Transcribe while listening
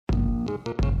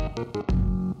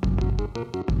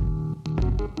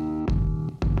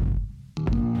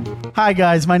Hi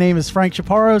guys, my name is Frank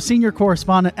Chaparro, senior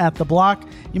correspondent at The Block.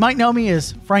 You might know me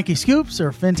as Frankie Scoops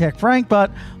or FinTech Frank, but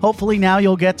hopefully now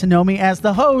you'll get to know me as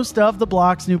the host of The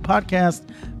Block's new podcast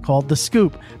called The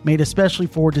Scoop, made especially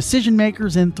for decision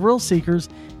makers and thrill seekers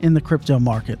in the crypto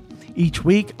market. Each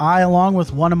week, I, along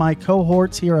with one of my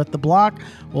cohorts here at The Block,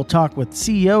 will talk with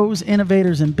CEOs,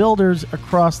 innovators, and builders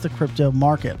across the crypto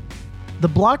market. The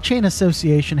Blockchain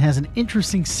Association has an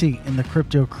interesting seat in the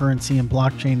cryptocurrency and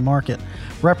blockchain market,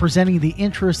 representing the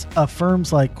interests of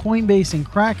firms like Coinbase and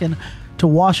Kraken to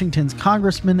Washington's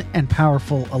congressmen and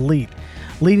powerful elite.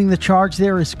 Leading the charge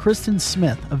there is Kristin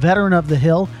Smith, a veteran of the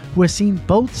Hill who has seen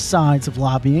both sides of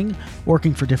lobbying,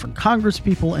 working for different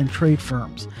congresspeople and trade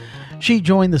firms. She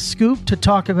joined The Scoop to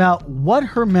talk about what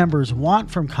her members want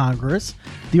from Congress,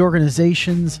 the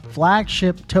organization's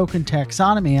flagship Token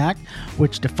Taxonomy Act,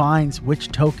 which defines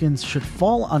which tokens should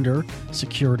fall under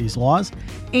securities laws,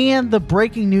 and the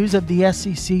breaking news of the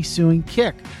SEC suing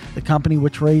Kik, the company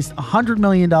which raised $100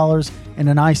 million in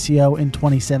an ICO in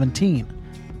 2017.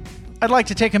 I'd like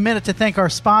to take a minute to thank our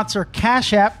sponsor,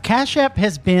 Cash App. Cash App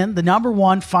has been the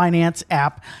 #1 finance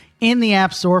app in the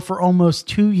App Store for almost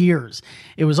 2 years.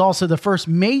 It was also the first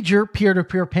major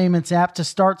peer-to-peer payments app to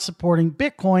start supporting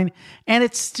Bitcoin, and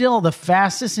it's still the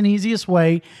fastest and easiest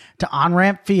way to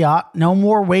on-ramp fiat. No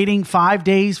more waiting 5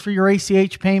 days for your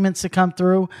ACH payments to come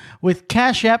through. With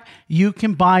Cash App, you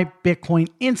can buy Bitcoin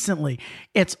instantly.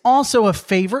 It's also a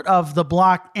favorite of the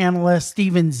Block analyst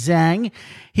Steven Zhang.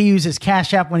 He uses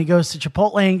Cash App when he goes to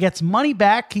Chipotle and gets money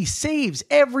back he saves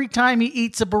every time he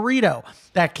eats a burrito.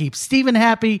 That keeps Steven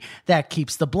happy, that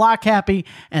keeps the Block happy,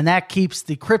 and that keeps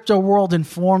the crypto world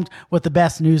informed with the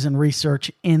best news and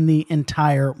research in the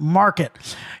entire market.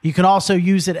 You can also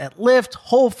use it at Lyft,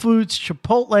 Whole Foods,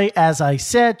 Chipotle, as I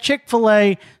said,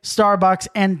 Chick-fil-A, Starbucks,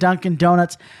 and Dunkin'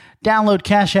 Donuts. Download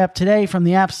Cash App today from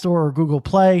the App Store or Google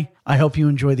Play. I hope you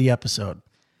enjoy the episode.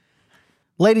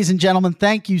 Ladies and gentlemen,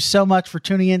 thank you so much for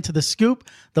tuning in to The Scoop,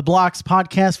 the Block's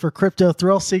podcast for crypto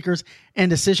thrill seekers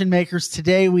and decision makers.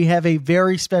 Today, we have a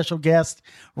very special guest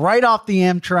right off the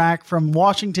Amtrak from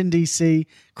Washington, D.C.,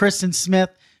 Kristin Smith.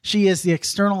 She is the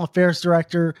External Affairs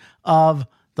Director of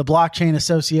the Blockchain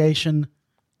Association.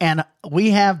 And we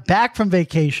have back from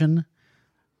vacation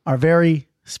our very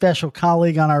special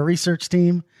colleague on our research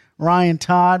team, Ryan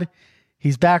Todd.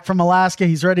 He's back from Alaska.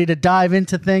 He's ready to dive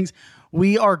into things.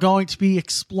 We are going to be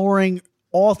exploring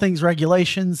all things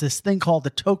regulations, this thing called the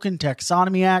Token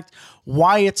Taxonomy Act,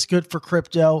 why it's good for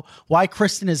crypto, why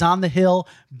Kristin is on the Hill,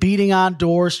 beating on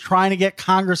doors, trying to get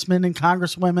congressmen and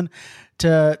congresswomen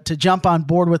to jump on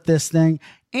board with this thing.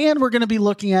 And we're going to be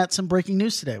looking at some breaking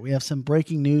news today. We have some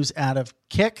breaking news out of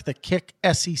Kik, the Kik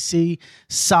SEC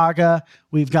saga.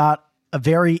 We've got a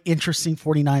very interesting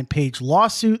 49-page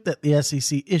lawsuit that the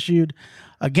SEC issued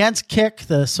against Kik,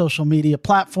 the social media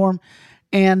platform.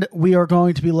 And we are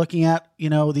going to be looking at,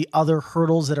 the other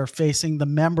hurdles that are facing the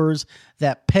members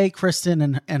that pay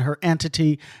Kristin and her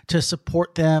entity to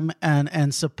support them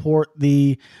and support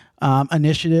the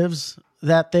initiatives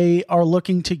that they are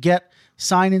looking to get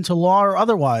signed into law or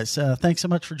otherwise. Thanks so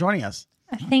much for joining us.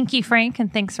 Thank you, Frank,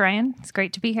 and thanks, Ryan. It's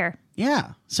great to be here.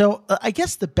 Yeah. So I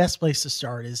guess the best place to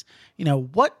start is,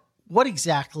 what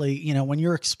exactly, when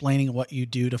you're explaining what you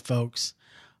do to folks,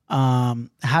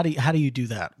 how do you do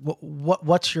that?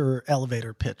 What's your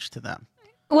elevator pitch to them?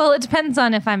 Well, it depends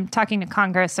on if I'm talking to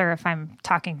Congress or if I'm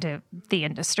talking to the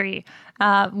industry.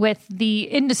 With the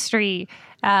industry,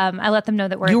 I let them know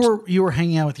that you were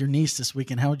hanging out with your niece this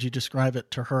weekend. How would you describe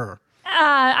it to her?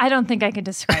 I don't think I could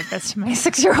describe this to my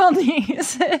 6-year-old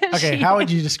niece. Okay, how would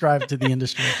you describe it to the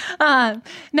industry?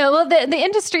 The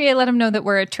industry, I let them know that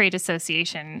we're a trade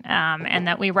association and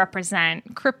that we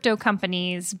represent crypto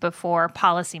companies before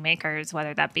policymakers,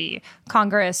 whether that be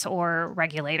Congress or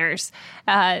regulators.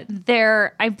 I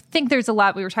think there's a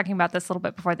lot, we were talking about this a little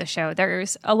bit before the show,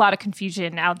 there's a lot of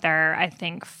confusion out there, I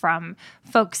think, from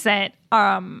folks that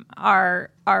are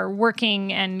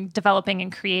working and developing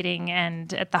and creating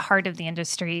and at the heart of the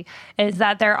industry is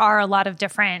that there are a lot of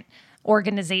different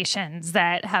organizations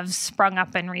that have sprung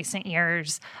up in recent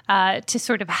years to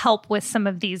sort of help with some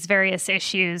of these various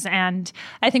issues. And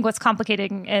I think what's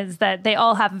complicating is that they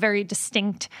all have very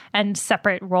distinct and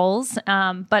separate roles.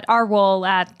 But our role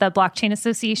at the Blockchain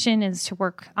Association is to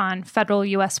work on federal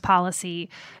U.S. policy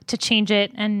to change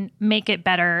it and make it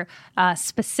better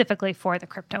specifically for the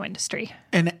crypto industry.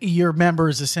 And your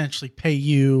members essentially pay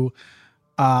you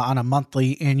on a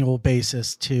monthly, annual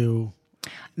basis to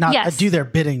Not Yes. do their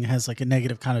bidding has like a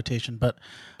negative connotation, but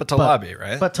lobby,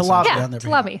 right? But to lobby Yeah, on their to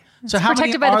behalf. lobby. So It's how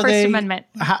protected many by the are First they? Amendment.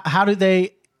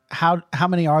 How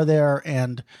many are there,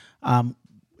 and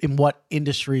in what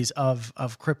industries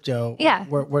of crypto? Yeah.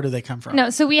 Where do they come from? No,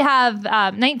 so we have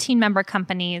 19 member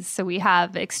companies. So we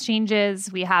have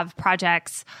exchanges, we have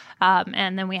projects,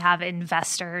 and then we have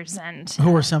investors. And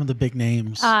Who are some of the big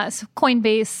names? so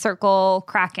Coinbase, Circle,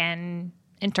 Kraken,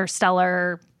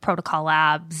 Interstellar, Protocol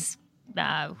Labs,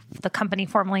 the company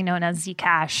formerly known as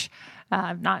Zcash.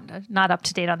 Not up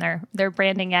to date on their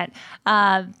branding yet.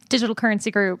 Digital Currency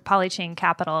Group, Polychain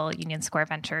Capital, Union Square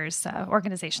Ventures,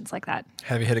 organizations like that.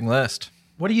 Heavy hitting list.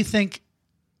 What do you think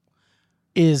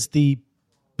is the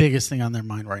biggest thing on their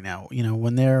mind right now? You know,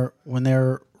 when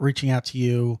they're reaching out to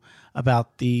you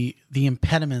about the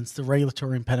impediments, the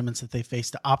regulatory impediments that they face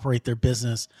to operate their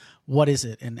business, what is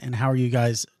it, and how are you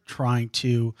guys trying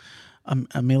to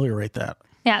ameliorate that?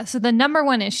 Yeah, so the number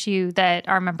one issue that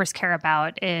our members care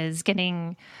about is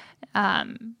getting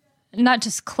not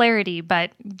just clarity,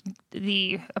 but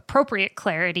the appropriate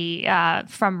clarity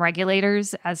from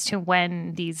regulators as to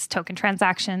when these token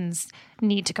transactions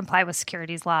need to comply with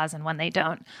securities laws and when they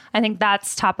don't. I think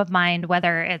that's top of mind,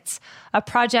 whether it's a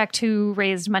project who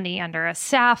raised money under a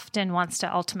SAFT and wants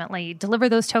to ultimately deliver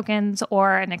those tokens,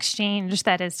 or an exchange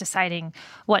that is deciding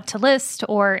what to list,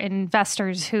 or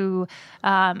investors who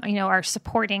are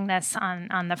supporting this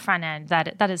on the front end.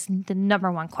 That is the number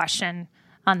one question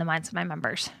on the minds of my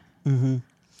members. Mm-hmm.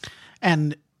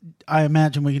 And I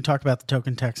imagine we can talk about the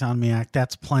Token Taxonomy Act.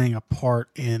 That's playing a part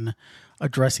in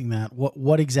addressing that.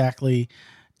 What exactly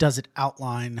does it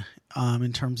outline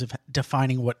in terms of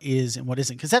defining what is and what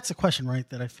isn't? Because that's the question, right,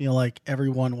 that I feel like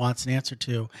everyone wants an answer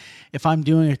to. If I'm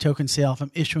doing a token sale, if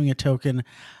I'm issuing a token,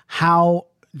 how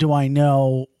do I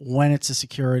know when it's a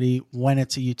security, when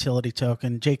it's a utility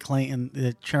token? Jay Clayton,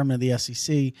 the chairman of the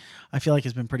SEC, I feel like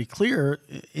has been pretty clear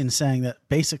in saying that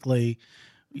basically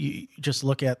you just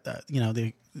look at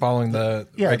the following the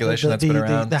regulation that's been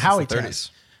around the since Howey the 30s.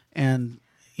 test. And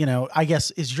I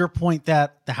guess is your point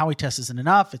that the Howey test isn't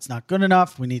enough? It's not good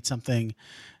enough. We need something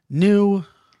new.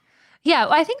 Yeah,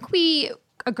 I think we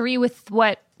agree with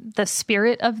what the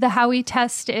spirit of the Howey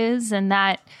test is, and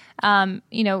that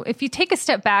if you take a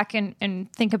step back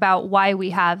and think about why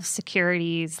we have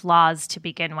securities laws to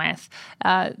begin with,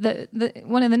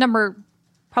 one of the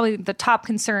probably the top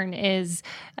concern is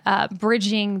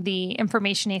bridging the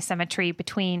information asymmetry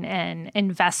between an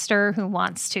investor who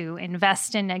wants to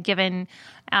invest in a given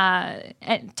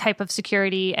type of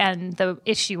security and the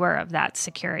issuer of that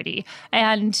security.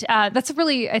 And that's a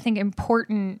really, I think,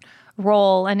 important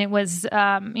role. And it was,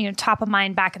 top of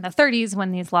mind back in the 30s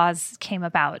when these laws came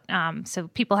about. So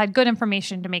people had good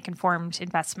information to make informed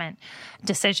investment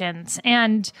decisions.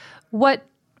 And what,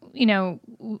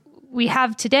 we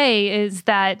have today is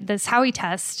that this Howey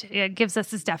test gives us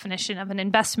this definition of an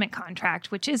investment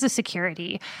contract, which is a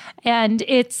security, and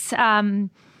it's a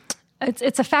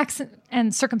facts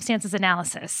and circumstances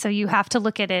analysis. So you have to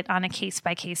look at it on a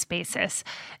case-by-case basis.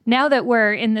 Now that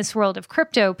we're in this world of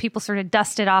crypto, people sort of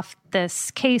dusted off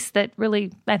this case that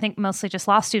really, I think, mostly just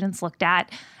law students looked at,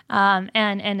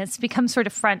 and it's become sort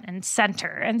of front and center.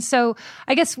 And so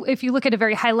I guess if you look at a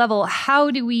very high level,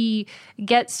 how do we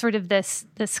get sort of this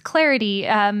clarity,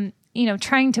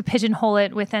 trying to pigeonhole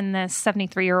it within this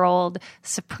 73-year-old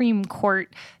Supreme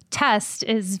Court test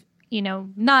is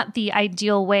not the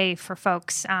ideal way for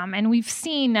folks. And we've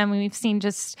seen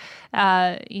just,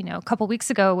 a couple weeks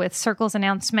ago with Circle's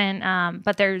announcement,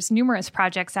 but there's numerous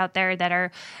projects out there that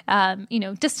are,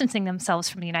 distancing themselves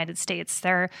from the United States.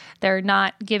 They're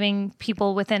not giving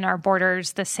people within our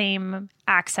borders the same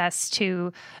access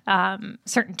to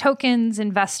certain tokens.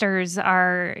 Investors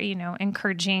are,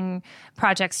 encouraging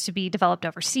projects to be developed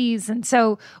overseas. And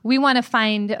so we want to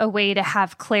find a way to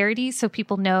have clarity so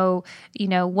people know,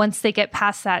 once they get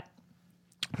past that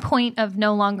point of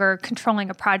no longer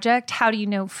controlling a project, how do you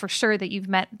know for sure that you've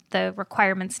met the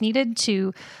requirements needed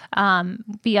to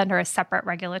be under a separate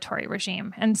regulatory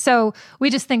regime? And so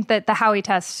we just think that the Howey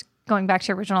test, going back to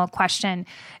your original question,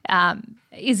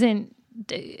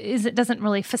 it doesn't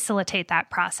really facilitate that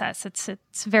process. It's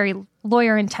very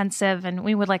lawyer intensive, and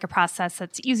we would like a process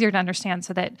that's easier to understand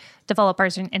so that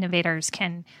developers and innovators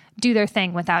can do their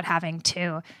thing without having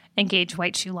to engage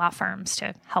white shoe law firms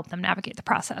to help them navigate the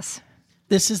process.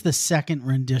 This is the second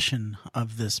rendition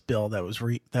of this bill that was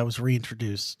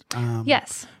reintroduced.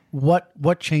 Yes.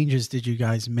 What changes did you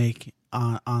guys make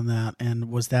on that, and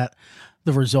was that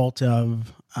the result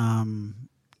of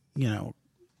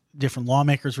different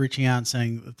lawmakers reaching out and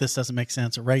saying that this doesn't make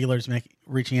sense, or regulators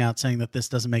reaching out saying that this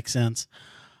doesn't make sense?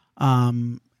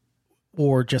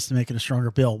 or just to make it a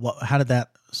stronger bill? How did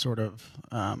that sort of?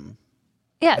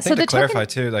 Yeah. I think to clarify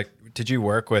too, like, did you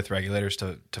work with regulators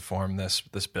to form this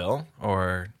bill,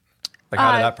 or like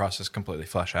how did that process completely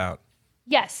flesh out?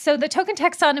 Yes. So the Token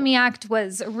Taxonomy Act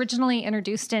was originally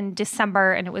introduced in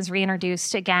December, and it was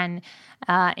reintroduced again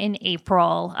in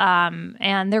April.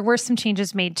 And there were some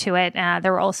changes made to it.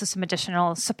 There were also some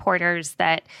additional supporters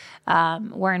that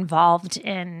were involved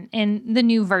in the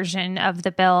new version of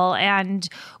the bill. And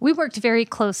we worked very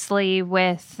closely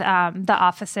with the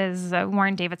offices,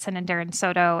 Warren Davidson and Darren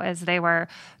Soto, as they were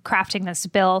crafting this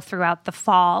bill throughout the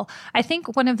fall. I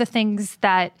think one of the things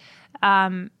that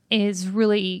is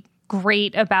really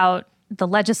great about the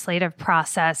legislative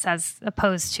process, as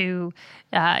opposed to,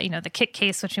 the kick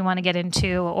case, which we want to get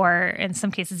into, or in some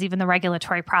cases, even the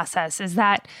regulatory process, is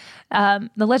that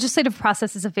the legislative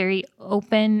process is a very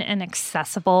open and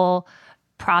accessible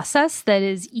process that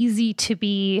is easy to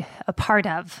be a part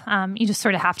of. You just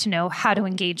sort of have to know how to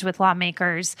engage with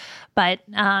lawmakers. But,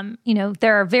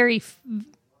 there are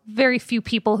very few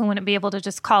people who wouldn't be able to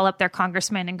just call up their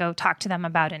congressman and go talk to them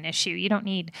about an issue. You don't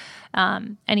need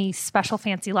any special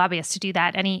fancy lobbyists to do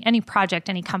that. Any project,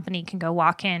 any company can go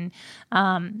walk in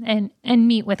and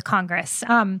meet with Congress.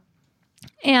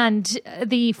 And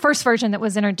the first version that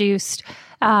was introduced,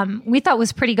 we thought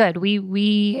was pretty good.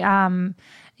 The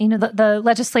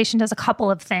legislation does a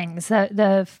couple of things.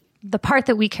 The part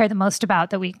that we care the most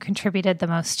about, that we contributed the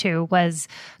most to, was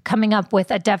coming up with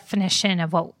a definition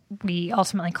of what we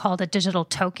ultimately called a digital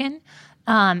token,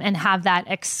 and have that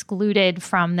excluded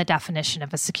from the definition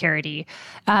of a security.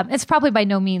 It's probably by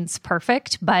no means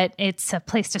perfect, but it's a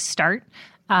place to start.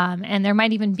 And there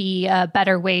might even be a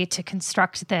better way to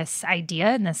construct this idea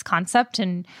and this concept.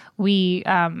 And we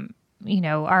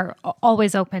are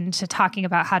always open to talking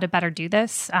about how to better do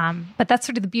this. But that's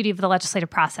sort of the beauty of the legislative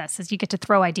process, is you get to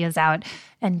throw ideas out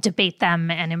and debate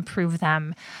them and improve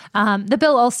them. The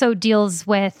bill also deals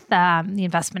with the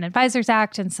Investment Advisors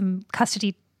Act and some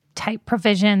custody type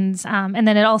provisions. And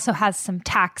then it also has some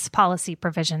tax policy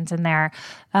provisions in there,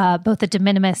 both a de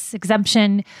minimis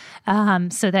exemption,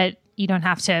 so that you don't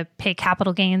have to pay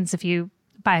capital gains if you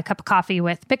buy a cup of coffee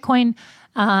with Bitcoin,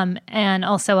 and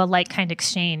also a like-kind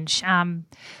exchange.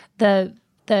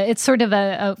 It's sort of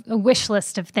a wish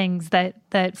list of things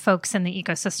that folks in the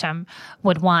ecosystem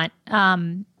would want.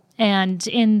 And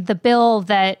in the bill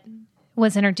that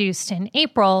was introduced in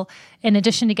April, in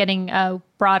addition to getting a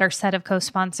broader set of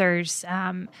co-sponsors,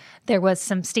 there was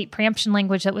some state preemption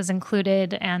language that was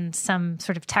included and some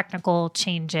sort of technical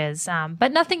changes,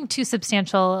 but nothing too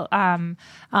substantial on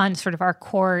sort of our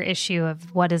core issue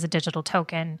of what is a digital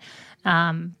token.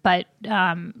 But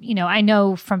I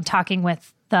know from talking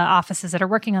with the offices that are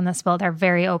working on this bill, they're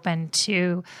very open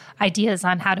to ideas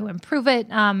on how to improve it,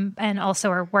 and also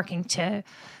are working to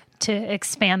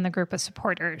expand the group of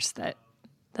supporters that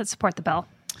support the bill.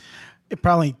 It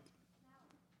probably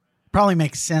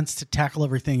makes sense to tackle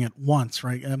everything at once,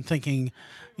 right? And I'm thinking,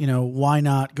 why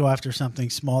not go after something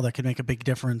small that could make a big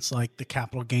difference, like the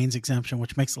capital gains exemption,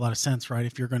 which makes a lot of sense, right?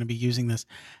 If you're going to be using this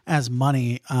as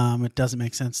money, it doesn't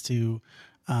make sense to,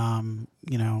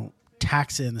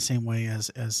 tax it in the same way as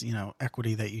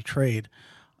equity that you trade.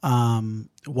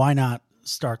 Why not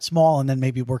start small and then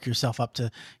maybe work yourself up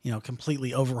to,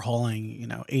 completely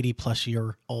overhauling, 80 plus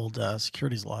year old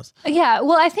securities laws? Yeah.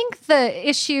 Well, I think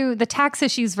the tax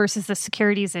issues versus the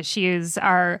securities issues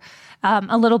are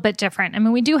a little bit different. I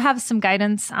mean, we do have some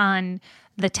guidance on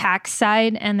the tax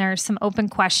side, and there's some open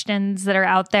questions that are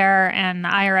out there, and the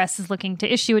IRS is looking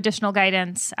to issue additional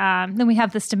guidance. Then we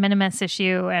have this de minimis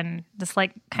issue and this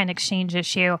kind exchange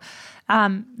issue.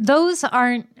 Those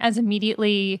aren't as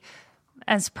immediately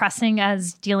as pressing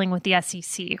as dealing with the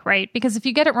SEC, right? Because if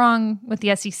you get it wrong with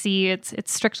the SEC, it's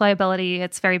strict liability.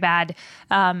 It's very bad.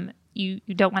 You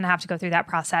don't want to have to go through that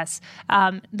process.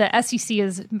 The SEC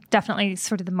is definitely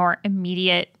sort of the more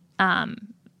immediate, I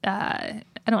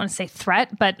don't want to say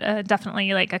threat, but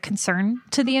definitely like a concern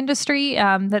to the industry,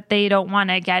 that they don't want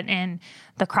to get in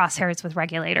the crosshairs with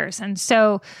regulators. And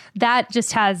so that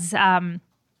just has, the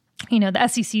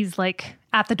SEC's like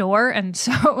at the door. And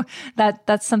so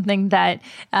that's something that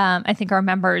I think our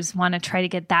members want to try to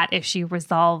get that issue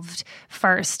resolved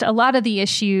first. A lot of the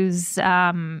issues,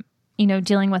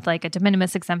 dealing with like a de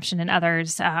minimis exemption and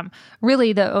others,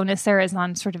 really the onus there is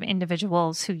on sort of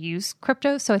individuals who use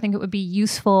crypto. So I think it would be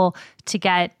useful to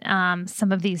get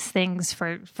some of these things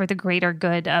for the greater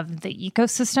good of the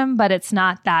ecosystem, but it's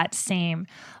not that same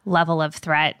level of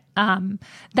threat.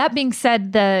 That being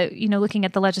said, looking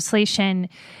at the legislation,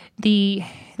 the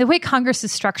way Congress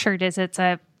is structured is it's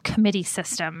a committee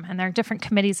system, and there are different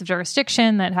committees of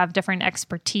jurisdiction that have different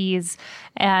expertise.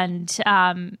 And,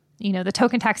 the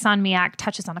Token Taxonomy Act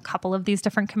touches on a couple of these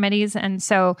different committees. And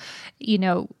so,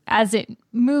 as it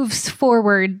moves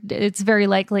forward, it's very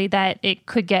likely that it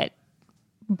could get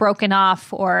broken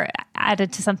off or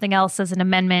added to something else as an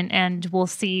amendment, and we'll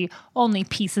see only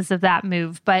pieces of that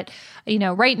move. But,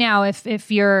 right now,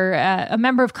 if you're a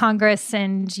member of Congress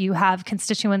and you have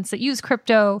constituents that use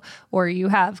crypto, or you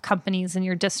have companies in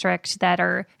your district that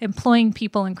are employing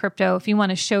people in crypto, if you want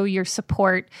to show your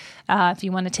support, if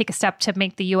you want to take a step to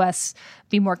make the U.S.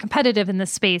 be more competitive in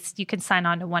this space, you can sign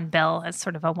on to one bill as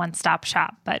sort of a one-stop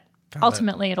shop. But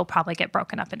ultimately, it'll probably get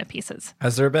broken up into pieces.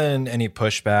 Has there been any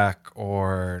pushback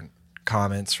or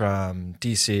comments from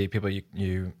DC, people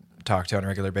you talk to on a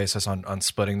regular basis, on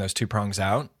splitting those two prongs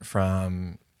out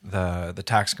from the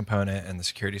tax component and the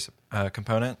securities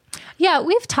component? Yeah,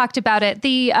 we've talked about it.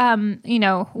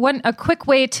 A quick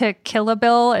way to kill a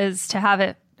bill is to have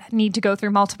it need to go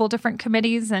through multiple different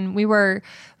committees, and we were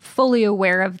fully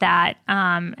aware of that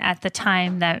at the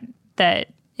time that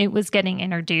it was getting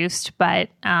introduced. But,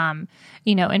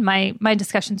 in my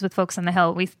discussions with folks on the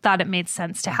Hill, we thought it made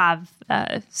sense to have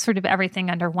sort of everything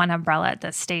under one umbrella at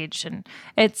this stage. And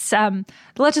it's the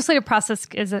legislative process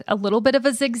is a little bit of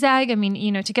a zigzag. I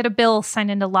mean, to get a bill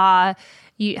signed into law,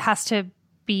 it has to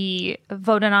be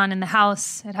voted on in the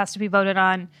House. It has to be voted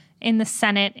on in the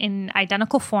Senate in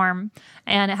identical form,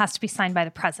 and it has to be signed by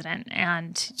the president.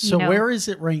 And so where is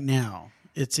it right now?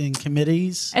 It's in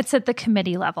committees? It's at the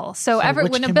committee level. So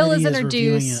when a bill is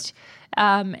introduced,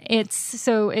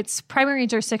 its primary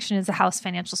jurisdiction is the House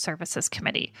Financial Services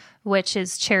Committee, which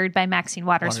is chaired by Maxine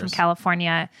Waters from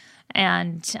California.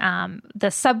 And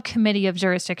the subcommittee of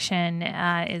jurisdiction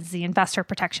is the Investor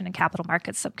Protection and Capital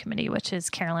Markets Subcommittee, which is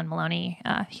Carolyn Maloney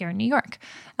here in New York.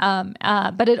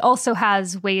 But it also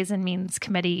has Ways and Means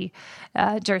Committee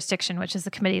jurisdiction, which is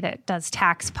the committee that does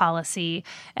tax policy.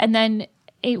 And then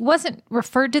it wasn't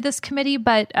referred to this committee,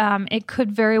 but it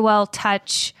could very well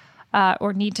touch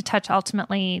or need to touch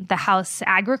ultimately the House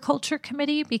Agriculture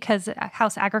Committee, because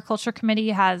House Agriculture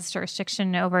Committee has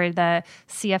jurisdiction over the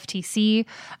CFTC,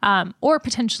 or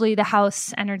potentially the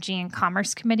House Energy and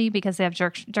Commerce Committee, because they have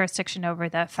jurisdiction over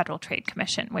the Federal Trade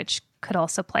Commission, which could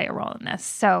also play a role in this.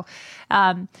 So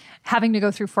having to go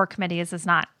through 4 committees is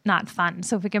not fun.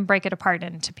 So if we can break it apart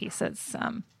into pieces,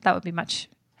 that would be much.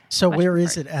 So where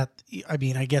is it at? I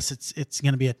mean, I guess it's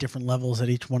going to be at different levels at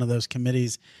each one of those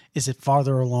committees. Is it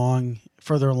further along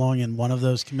in one of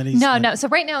those committees? No. So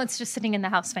right now it's just sitting in the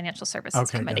House Financial Services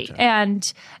Committee. Gotcha.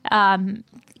 And,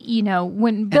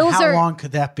 when bills how long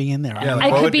could that be in there?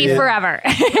 It could be forever.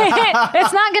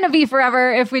 It's not going to be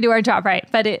forever if we do our job right.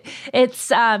 But it's...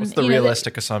 What's the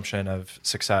realistic assumption of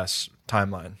success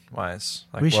timeline wise?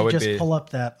 Like, we should just pull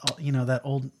up that, that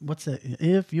old, what's it?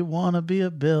 If you want to be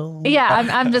a bill. Yeah,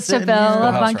 I'm just a bill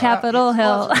up on Capitol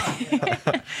Hill.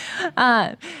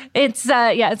 It's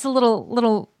a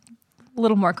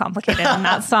little more complicated than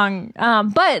that song.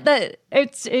 But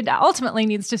it ultimately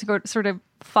needs to go sort of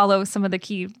follow some of the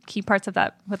key parts of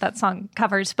that, what that song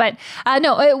covers. But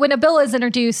when a bill is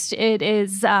introduced, it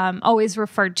is always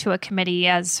referred to a committee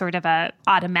as sort of a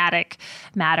automatic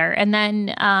matter. And then,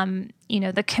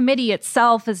 the committee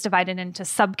itself is divided into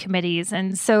subcommittees.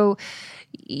 And so,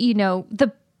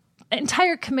 the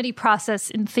entire committee process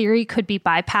in theory could be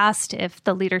bypassed if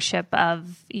the leadership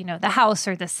of, the House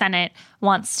or the Senate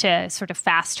wants to sort of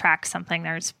fast track something.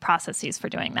 There's processes for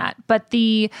doing that. But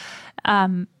the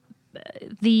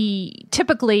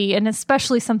typically, and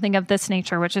especially something of this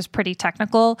nature, which is pretty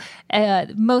technical,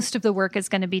 most of the work is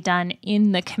going to be done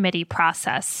in the committee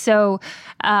process. So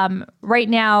right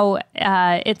now,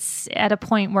 it's at a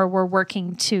point where we're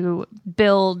working to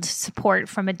build support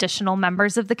from additional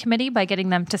members of the committee by getting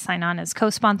them to sign on as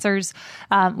co-sponsors.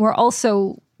 We're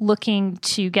also looking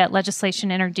to get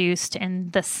legislation introduced in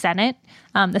the Senate.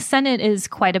 The Senate is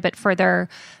quite a bit further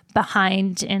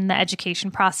behind in the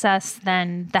education process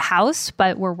than the House,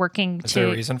 but we're working Is there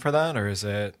a reason for that, or is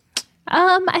it?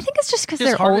 I think it's just because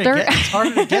they're older. It's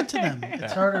harder to get to them.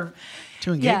 It's harder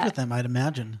to engage with them, I'd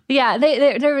imagine. Yeah,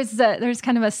 there's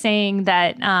kind of a saying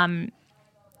that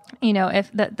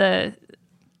if the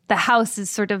House is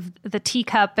sort of the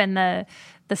teacup and the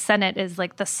Senate is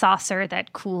like the saucer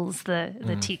that cools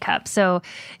the teacup. So,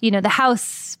 the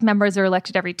House members are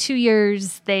elected every 2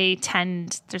 years.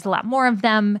 There's a lot more of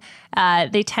them.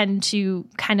 They tend to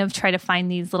kind of try to find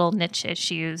these little niche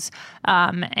issues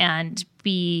and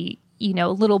be, a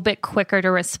little bit quicker to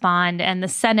respond. And the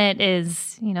Senate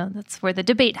is, that's where the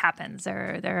debate happens.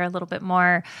 They're a little bit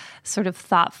more sort of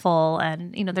thoughtful,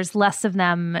 and, there's less of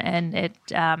them. And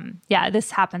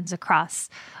this happens across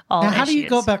all now, how issues. do you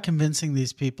go about convincing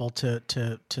these people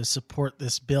to support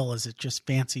this bill? Is it just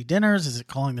fancy dinners? Is it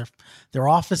calling their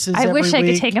offices I every wish I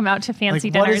week? could take them out to fancy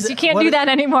Like, dinners. You can't do that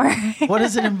anymore. What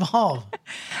does it involve?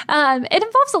 It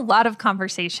involves a lot of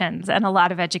conversations and a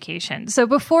lot of education. So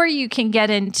before you can get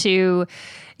into,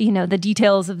 the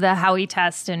details of the Howey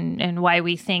test and why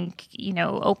we think,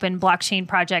 open blockchain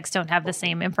projects don't have the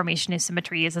same information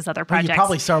asymmetries as other projects. Well, you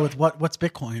probably start with what's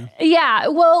Bitcoin? Yeah.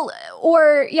 Well,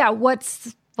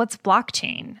 what's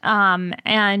blockchain?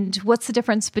 And what's the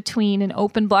difference between an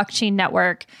open blockchain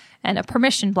network and a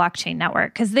permission blockchain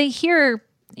network? Because they hear,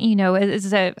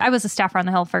 I was a staffer on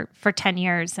the Hill for 10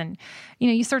 years, and,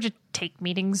 you sort of take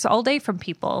meetings all day from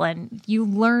people, and you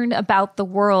learn about the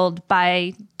world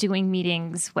by doing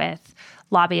meetings with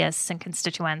lobbyists and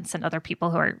constituents and other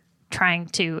people who are trying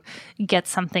to get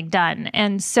something done.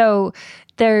 And so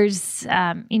there's,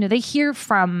 they hear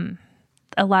from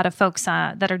a lot of folks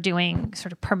that are doing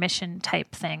sort of permission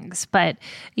type things, but,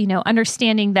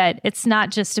 understanding that it's not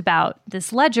just about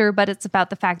this ledger, but it's about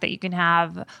the fact that you can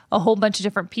have a whole bunch of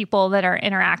different people that are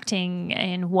interacting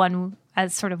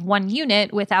as sort of one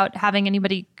unit without having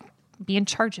anybody be in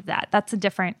charge of that. That's a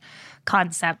different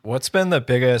concept. What's been the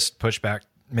biggest pushback?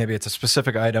 Maybe it's a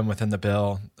specific item within the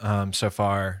bill so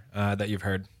far that you've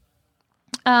heard.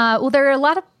 Well, there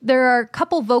are a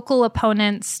couple vocal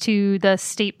opponents to the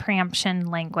state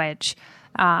preemption language.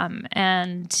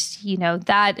 And,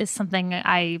 that is something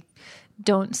I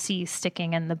don't see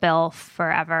sticking in the bill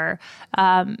forever.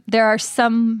 There are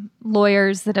some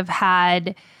lawyers that have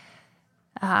had,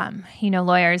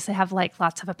 lawyers, they have like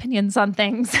lots of opinions on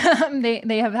things.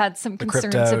 They have had some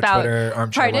concerns about Twitter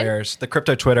armchair lawyers. The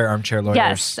crypto Twitter armchair lawyers.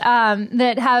 Yes,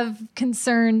 that have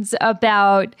concerns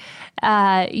about,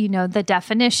 the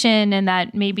definition, and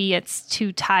that maybe it's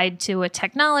too tied to a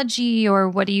technology, or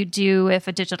what do you do if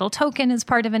a digital token is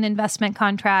part of an investment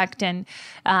contract? And,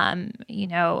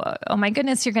 oh my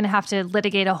goodness, you're going to have to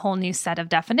litigate a whole new set of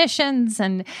definitions.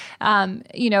 And,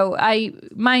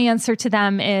 my answer to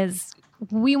them is,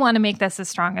 we want to make this as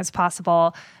strong as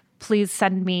possible. Please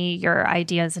send me your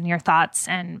ideas and your thoughts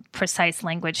and precise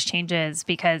language changes,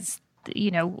 because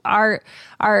our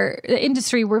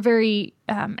industry, we're very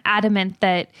adamant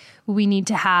that we need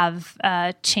to have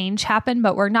change happen,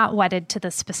 but we're not wedded to the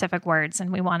specific words,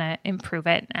 and we want to improve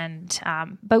it. And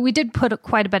but we did put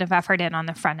quite a bit of effort in on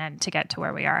the front end to get to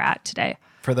where we are at today.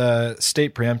 For the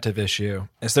state preemptive issue,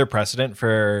 is there precedent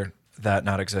for that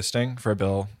not existing for a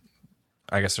bill?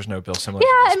 I guess there's no bill similar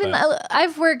to this.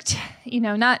 I've worked,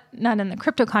 not in the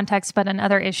crypto context, but in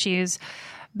other issues.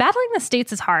 Battling the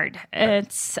states is hard.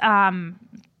 It's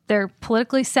they're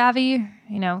politically savvy.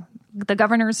 The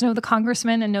governors know the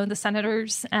congressmen and know the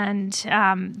senators, and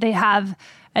they have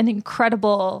an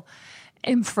incredible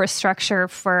infrastructure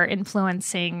for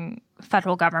influencing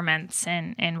federal governments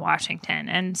in Washington.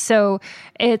 And so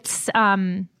it's,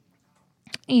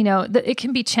 it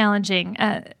can be challenging.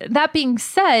 That being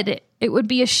said, it would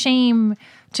be a shame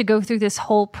to go through this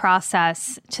whole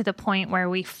process to the point where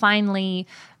we finally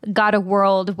got a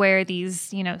world where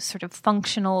these, sort of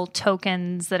functional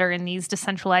tokens that are in these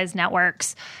decentralized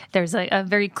networks, there's a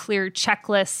very clear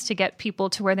checklist to get people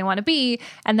to where they want to be,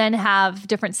 and then have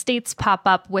different states pop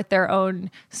up with their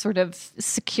own sort of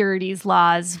securities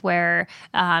laws where,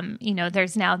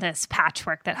 there's now this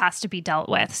patchwork that has to be dealt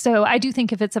with. So I do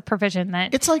think if it's a provision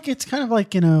that... It's kind of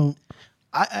like,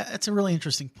 it's a really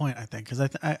interesting point, I think, because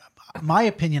my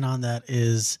opinion on that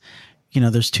is,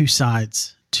 there's two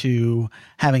sides to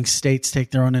having states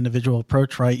take their own individual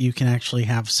approach, right? You can actually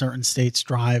have certain states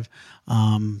drive,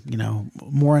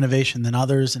 more innovation than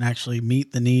others and actually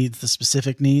meet the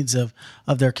specific needs of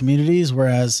their communities.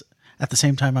 Whereas at the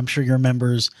same time, I'm sure your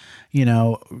members,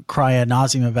 cry ad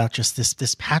nauseum about just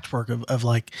this patchwork of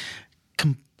like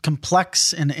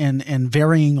complex and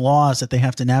varying laws that they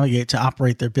have to navigate to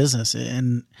operate their business.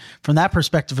 And from that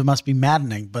perspective, it must be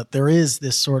maddening. But there is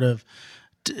this sort of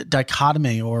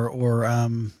dichotomy or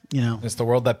it's the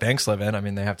world that banks live in. I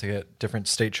mean, they have to get different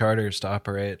state charters to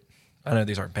operate. I know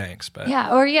these aren't banks, but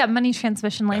money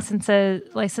transmission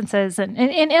licenses, and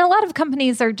a lot of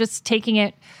companies are just taking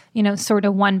it, sort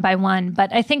of one by one.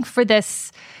 But I think for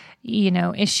this,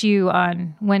 issue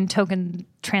on when token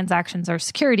transactions are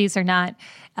securities or not,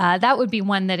 that would be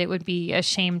one that it would be a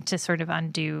shame to sort of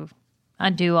undo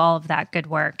all of that good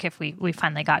work if we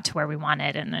finally got to where we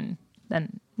wanted, and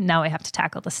then now we have to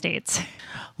tackle the states.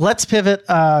 Let's pivot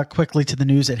quickly to the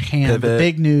news at hand. The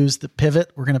big news, the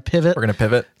pivot. We're going to pivot.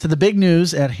 To the big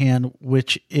news at hand,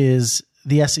 which is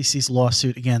the SEC's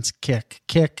lawsuit against Kik.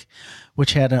 Kik,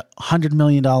 which had a $100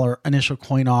 million initial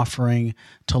coin offering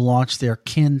to launch their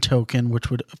KIN token, which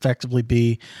would effectively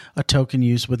be a token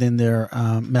used within their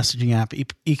messaging app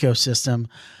ecosystem.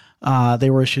 They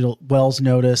were issued a Wells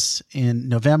notice in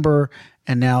November,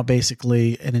 and now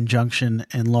basically an injunction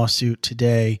and lawsuit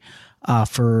today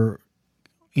for,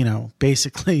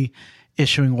 basically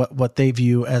issuing what they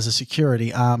view as a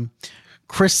security.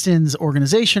 Kristin's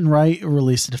organization, right,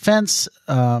 released a defense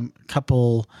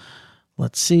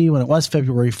let's see when it was,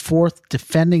 February 4th,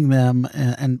 defending them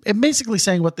and basically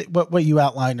saying what you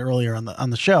outlined earlier on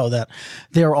the show, that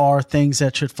there are things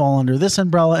that should fall under this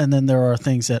umbrella, and then there are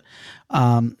things that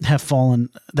have fallen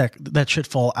that should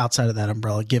fall outside of that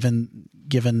umbrella, given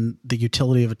the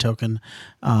utility of a token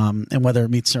and whether it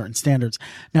meets certain standards.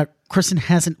 Now, Kristin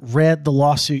hasn't read the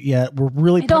lawsuit yet.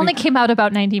 It only came out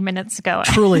about 90 minutes ago.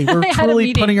 Truly, we're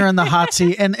truly putting her in the hot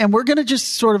seat, and we're going to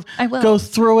just sort of go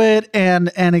through it and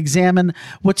examine.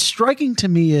 What's striking to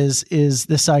me is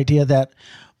this idea that,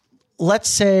 let's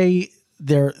say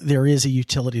there is a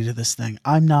utility to this thing.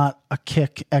 I'm not a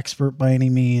Kik expert by any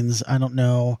means. I don't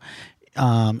know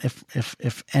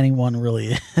if anyone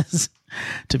really is,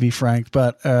 to be frank.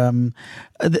 But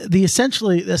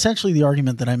essentially the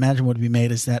argument that I imagine would be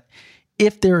made is that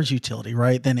if there is utility,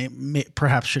 right, then it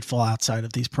perhaps should fall outside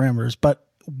of these parameters. But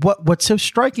what's so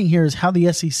striking here is how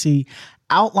the SEC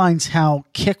outlines how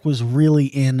Kik was really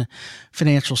in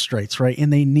financial straits, right,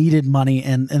 and they needed money.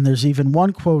 And there's even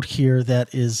one quote here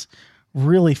that is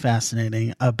really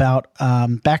fascinating about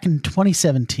back in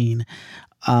 2017.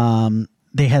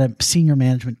 They had a senior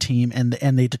management team, and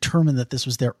they determined that this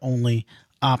was their only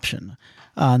option.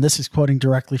 This is quoting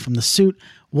directly from the suit.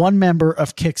 One member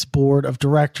of Kik's board of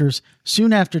directors,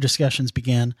 soon after discussions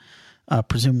began,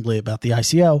 presumably about the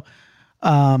ICO,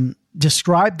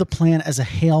 described the plan as a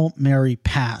Hail Mary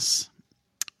pass.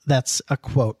 That's a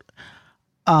quote.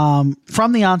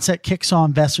 From the onset, Kik saw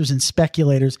investors and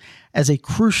speculators as a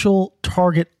crucial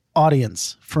target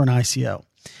audience for an ICO.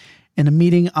 In a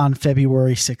meeting on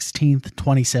February 16th,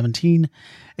 2017,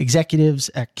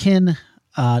 executives at KIN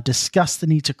discussed the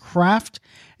need to craft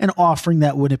an offering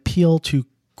that would appeal to,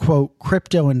 quote,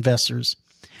 crypto investors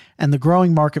and the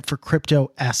growing market for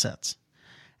crypto assets.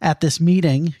 At this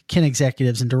meeting, KIN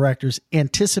executives and directors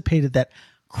anticipated that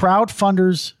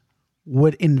crowdfunders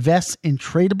would invest in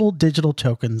tradable digital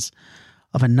tokens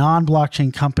of a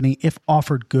non-blockchain company if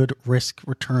offered good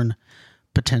risk-return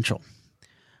potential.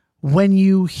 When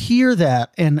you hear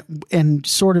that and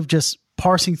sort of just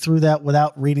parsing through that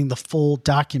without reading the full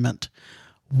document,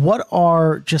 what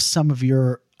are just some of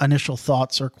your initial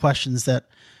thoughts or questions that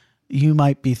you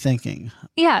might be thinking?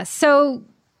 Yeah, so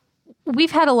we've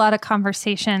had a lot of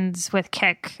conversations with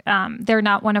Kik. They're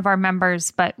not one of our members,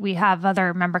 but we have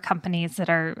other member companies that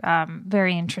are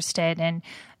very interested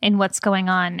in what's going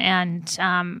on. And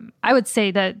I would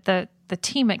say that the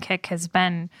team at Kik has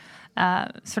been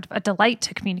sort of a delight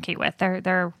to communicate with.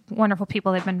 They're wonderful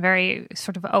people. They've been very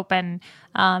sort of open,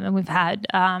 and we've had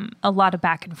a lot of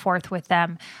back and forth with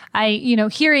them.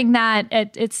 Hearing that,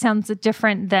 it sounds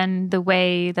different than the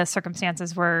way the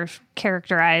circumstances were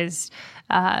characterized.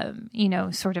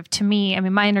 Sort of to me, I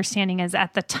mean, my understanding is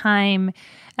at the time,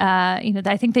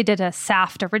 I think they did a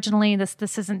SAFT originally.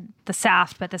 This isn't the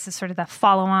SAFT, but this is sort of the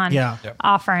follow-on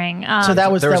offering. So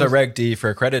there was a Reg D for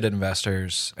accredited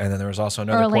investors, and then there was also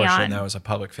another portion that was a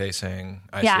public-facing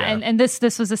ICO. Yeah, and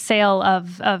this was a sale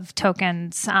of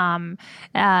tokens. I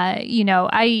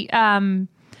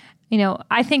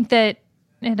think that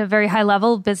at a very high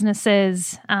level,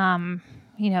 businesses,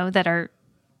 that are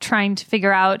trying to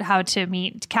figure out how to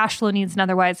meet cash flow needs and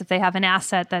otherwise, if they have an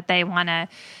asset that they want to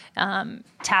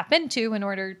tap into in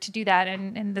order to do that.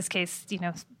 And in this case,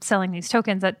 selling these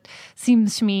tokens, that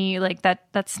seems to me like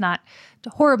that's not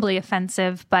horribly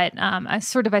offensive. But I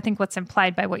think what's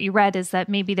implied by what you read is that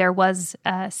maybe there was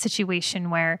a situation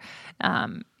where,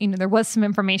 there was some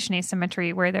information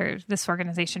asymmetry where this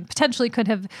organization potentially could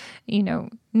have,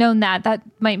 known that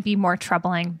might be more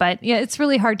troubling. But yeah, it's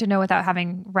really hard to know without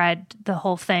having read the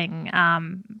whole thing. But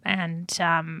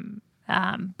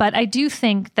I do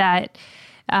think that,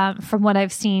 from what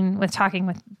I've seen with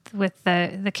talking with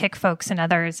the Kik folks and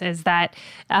others, is that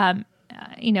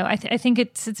I think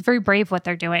it's very brave what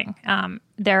they're doing. I've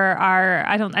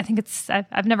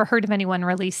never heard of anyone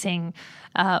releasing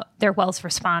their Wells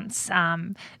response,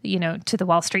 to the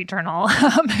Wall Street Journal,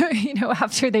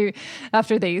 after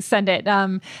they send it.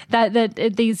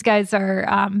 That these guys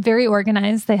are very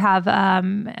organized. They have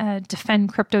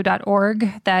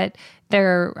defendcrypto.org that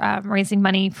they're raising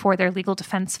money for their legal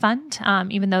defense fund,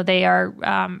 even though they are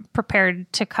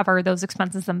prepared to cover those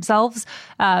expenses themselves.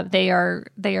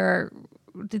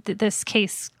 This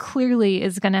case clearly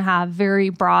is going to have very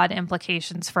broad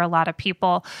implications for a lot of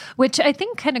people, which I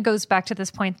think kind of goes back to this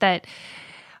point that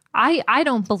I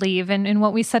don't believe in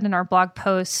what we said in our blog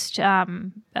post.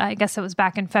 I guess it was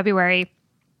back in February.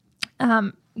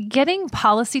 Getting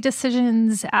policy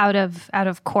decisions out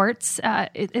of courts,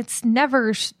 it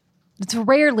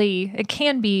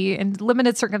can be in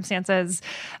limited circumstances.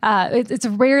 It's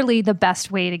rarely the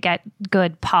best way to get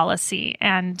good policy.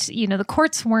 And, the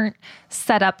courts weren't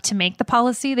set up to make the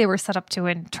policy. They were set up to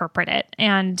interpret it.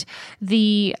 And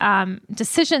the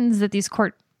decisions that these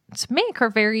courts make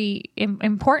are very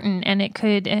important, and it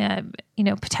could,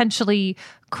 potentially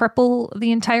cripple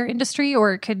the entire industry,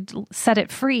 or it could set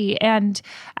it free. And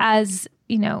as,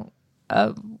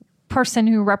 a person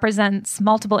who represents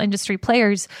multiple industry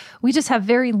players, we just have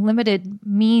very limited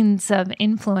means of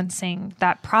influencing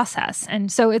that process. And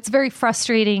so it's very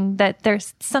frustrating that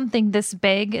there's something this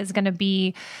big is going to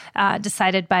be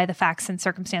decided by the facts and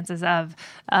circumstances of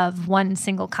one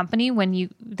single company when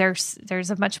there's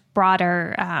a much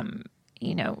broader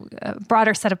a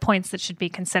broader set of points that should be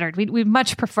considered. We'd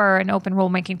much prefer an open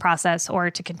rulemaking process,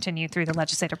 or to continue through the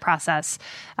legislative process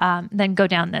than go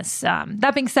down this.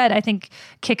 That being said, I think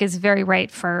Kik is very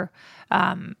right for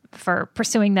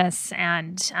pursuing this,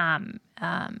 and I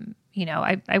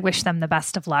wish them the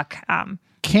best of luck.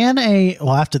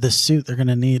 After this suit, they're going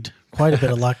to need quite a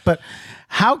bit of luck, but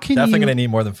how can definitely going to need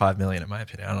more than $5 million, in my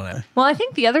opinion. I don't know. Well, I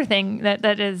think the other thing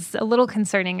that is a little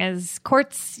concerning is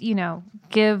courts,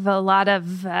 give a lot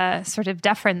of sort of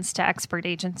deference to expert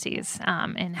agencies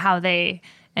in how they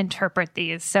interpret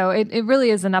these. So it really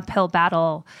is an uphill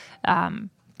battle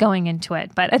going into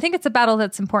it. But I think it's a battle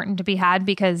that's important to be had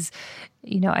because,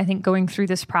 I think going through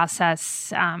this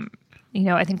process, I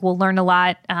think we'll learn a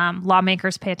lot.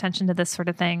 Lawmakers pay attention to this sort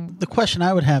of thing. The question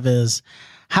I would have is,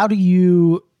 how do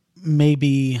you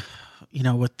maybe,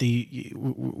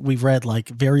 we've read like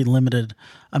very limited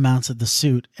amounts of the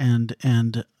suit, and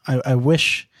I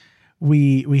wish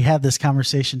we had this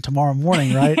conversation tomorrow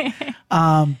morning, right?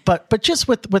 But just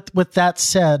with that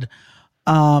said,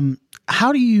 how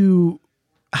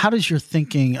does your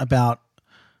thinking about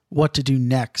what to do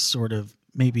next sort of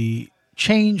maybe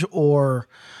change, or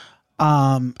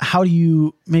how do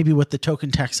you, maybe with the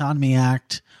Token Taxonomy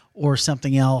Act or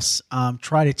something else,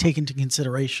 try to take into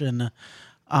consideration,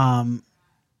 and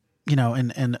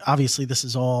obviously this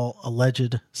is all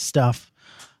alleged stuff.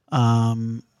 How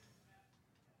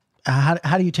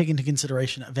do you take into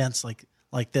consideration events like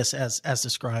this as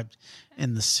described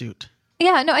in the suit?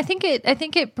 Yeah, no, I think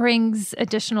it brings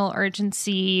additional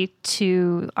urgency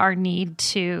to our need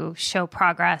to show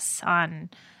progress on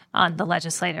the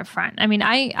legislative front. I mean,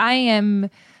 I am,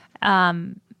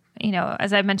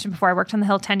 as I mentioned before, I worked on the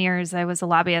Hill 10 years. I was a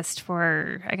lobbyist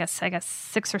for, I guess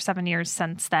 6 or 7 years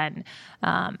since then.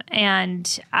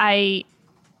 And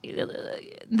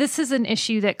this is an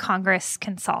issue that Congress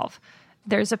can solve.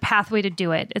 There's a pathway to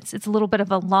do it. It's a little bit of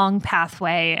a long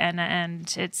pathway,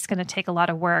 and it's going to take a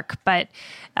lot of work, but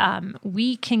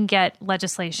we can get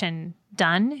legislation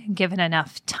done given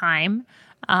enough time.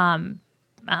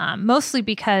 Mostly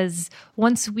because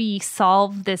once we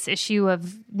solve this issue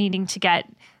of needing to get,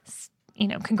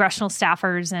 congressional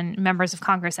staffers and members of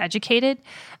Congress educated,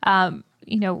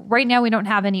 right now we don't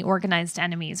have any organized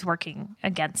enemies working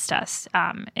against us.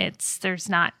 There's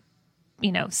not,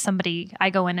 somebody,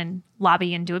 I go in and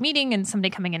lobby and do a meeting, and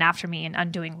somebody coming in after me and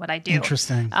undoing what I do.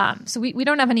 Interesting. So we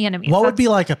don't have any enemies. What would be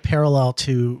like a parallel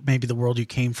to maybe the world you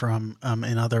came from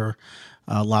in other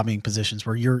lobbying positions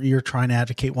where you're trying to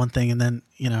advocate one thing and then,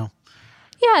 Yeah,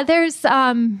 there's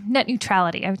net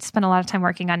neutrality. I would spend a lot of time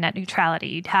working on net neutrality.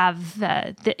 You'd have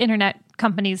the internet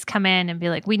companies come in and be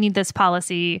like, we need this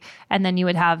policy. And then you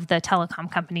would have the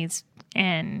telecom companies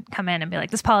come in and be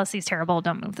like, this policy is terrible.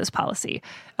 Don't move this policy.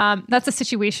 That's a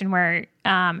situation where,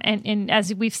 and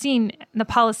as we've seen, the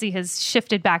policy has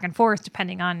shifted back and forth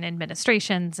depending on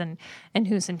administrations and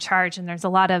who's in charge. And there's a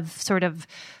lot of sort of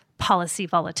policy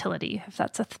volatility, if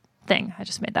that's a thing. I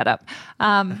just made that up.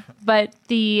 But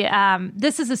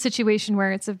this is a situation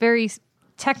where it's a very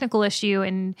technical issue,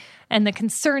 and the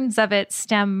concerns of it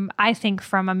stem, I think,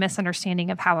 from a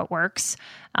misunderstanding of how it works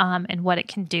and what it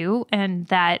can do, and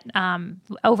that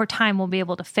over time we'll be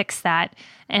able to fix that.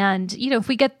 And if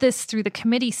we get this through the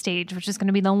committee stage, which is going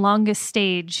to be the longest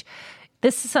stage,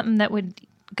 this is something that would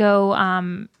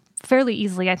go fairly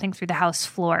easily, I think, through the House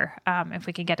floor if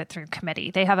we could get it through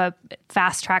committee. They have a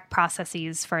fast track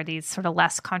processes for these sort of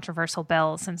less controversial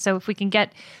bills, and so if we can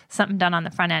get something done on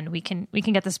the front end, we can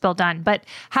get this bill done. But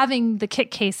having the kick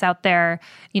case out there,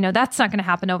 that's not going to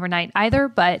happen overnight either.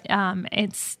 But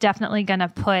it's definitely going to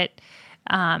put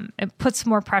it puts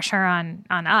more pressure on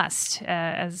us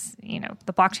as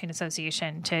the Blockchain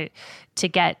Association to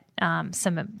get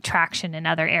some traction in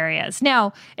other areas.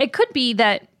 Now, it could be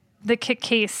that the kick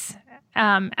case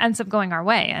ends up going our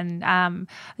way. And,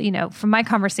 from my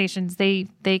conversations, they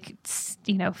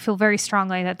feel very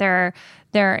strongly that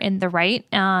they're in the right.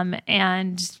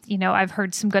 And, I've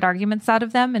heard some good arguments out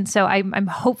of them. And so I'm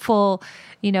hopeful,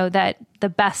 that the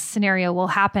best scenario will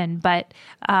happen. But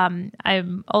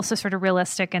I'm also sort of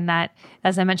realistic in that,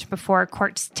 as I mentioned before,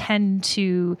 courts tend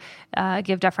to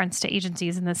give deference to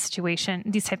agencies in these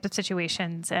types of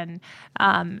situations. And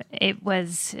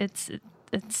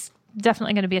it's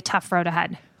definitely going to be a tough road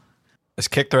ahead. Is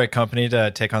Kick the right company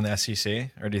to take on the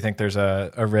SEC? Or do you think there's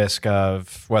a risk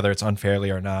of, whether it's unfairly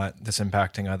or not, this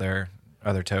impacting other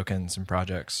tokens and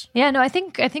projects? Yeah, no, I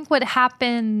think what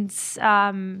happens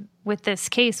with this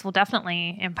case will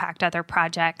definitely impact other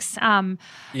projects. Even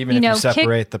if you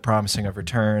separate the promising of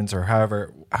returns or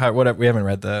whatever, we haven't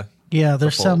read the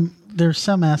there's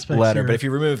some aspects letter, here. but if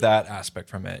you remove that aspect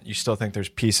from it, you still think there's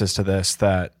pieces to this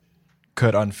that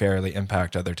could unfairly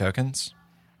impact other tokens?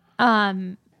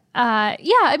 This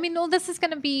is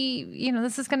going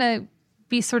to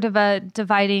be sort of a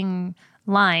dividing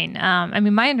line.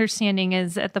 My understanding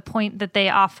is at the point that they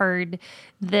offered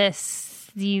we're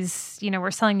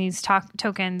selling these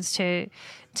tokens to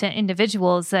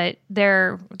individuals, that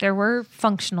there were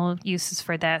functional uses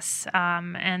for this,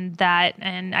 and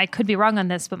I could be wrong on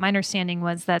this, but my understanding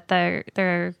was that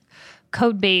their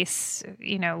code base,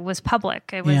 was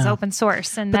public. It was open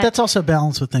source. But that's also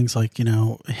balanced with things like,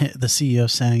 the CEO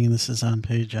saying, and this is on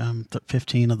page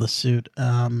 15 of the suit,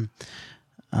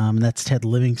 that's Ted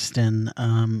Livingston.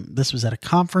 This was at a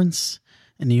conference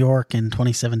in New York in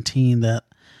 2017 that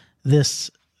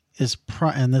this is,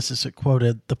 and this is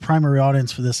quoted, the primary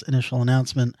audience for this initial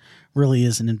announcement really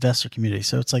is an investor community.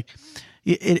 So it's like,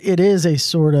 it is a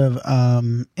sort of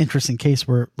interesting case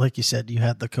where, like you said, you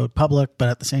had the code public, but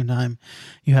at the same time,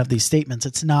 you have these statements.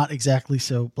 It's not exactly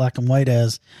so black and white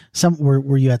as some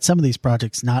where you had some of these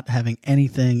projects not having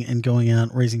anything and going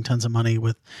out raising tons of money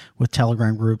with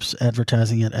Telegram groups,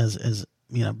 advertising it as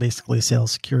basically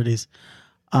sales securities.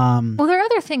 Well, there are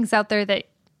other things out there that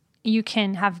you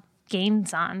can have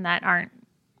gains on that aren't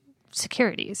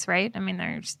securities, right?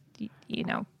 There's,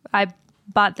 I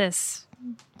bought this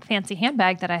fancy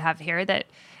handbag that I have here that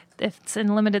if it's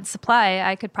in limited supply,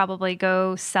 I could probably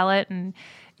go sell it and,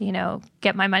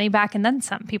 get my money back and then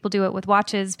some. People do it with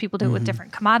watches. People do it with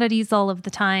different commodities all of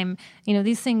the time.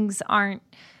 These things aren't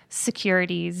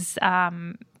securities, that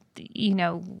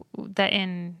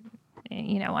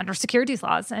under securities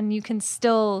laws. And you can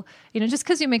still, just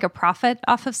because you make a profit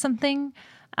off of something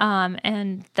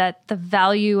and that the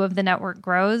value of the network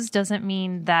grows doesn't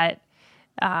mean that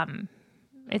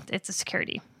it's a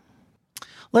security.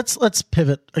 Let's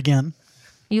pivot again.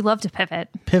 You love to pivot.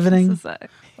 Pivoting.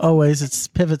 Always. It's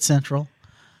Pivot Central.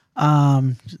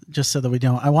 Just so that we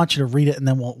don't. I want you to read it, and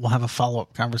then we'll have a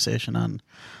follow-up conversation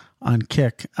on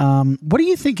Kick. What do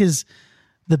you think is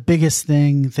the biggest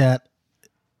thing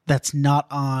that's not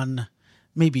on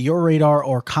maybe your radar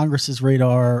or Congress's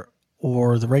radar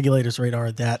or the regulators'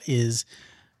 radar that is,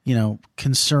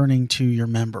 concerning to your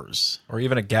members? Or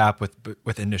even a gap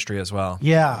with industry as well.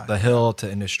 Yeah. The hill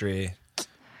to industry.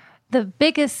 The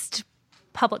biggest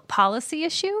public policy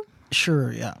issue?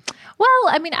 Sure, yeah. Well,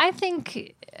 I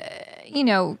think,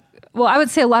 I would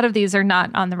say a lot of these are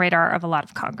not on the radar of a lot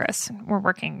of Congress. We're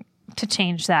working to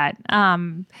change that.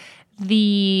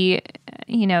 The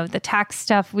tax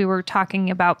stuff we were talking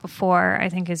about before, I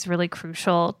think is really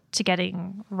crucial to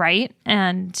getting right.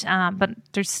 And, but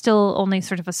there's still only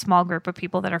sort of a small group of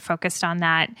people that are focused on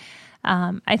that.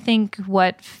 I think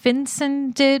what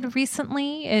FinCEN did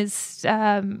recently is,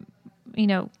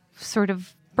 sort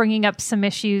of bringing up some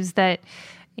issues that,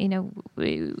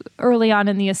 early on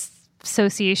in the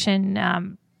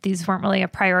association, these weren't really a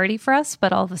priority for us,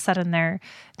 but all of a sudden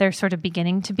they're sort of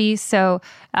beginning to be. So,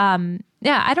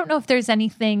 I don't know if there's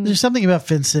anything. There's something about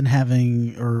FinCEN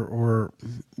having, or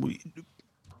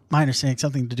my understanding,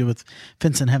 something to do with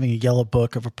FinCEN having a yellow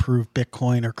book of approved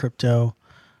Bitcoin or crypto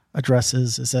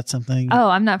addresses. Is that something? Oh,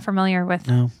 I'm not familiar with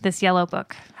this yellow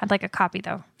book. I'd like a copy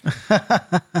though.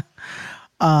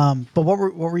 But what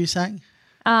were you saying?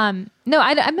 No,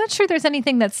 I'm not sure there's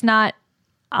anything that's not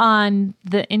on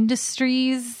the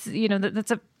industries.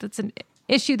 That's an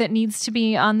issue that needs to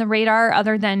be on the radar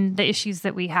other than the issues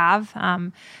that we have.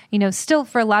 Still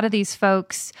for a lot of these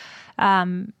folks,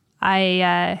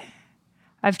 I've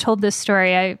told this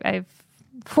story. I've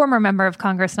former member of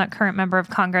Congress, not current member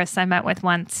of Congress, I met with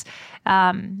once.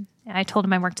 I told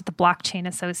him I worked at the Blockchain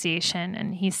Association,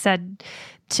 and he said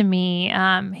to me,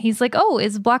 he's like, "Oh,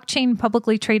 is blockchain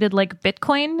publicly traded like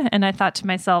Bitcoin?" And I thought to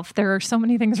myself, there are so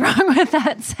many things wrong with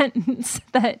that sentence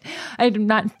that I'm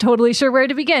not totally sure where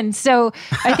to begin. So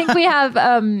I think we have,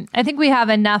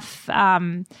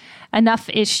 enough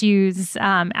issues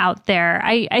out there.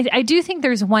 I do think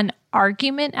there's one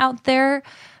argument out there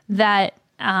that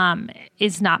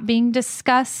is not being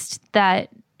discussed that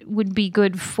would be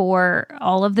good for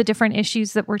all of the different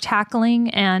issues that we're tackling.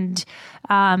 And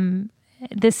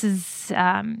this is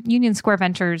Union Square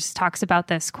Ventures talks about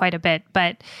this quite a bit,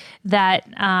 but that,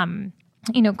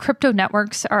 crypto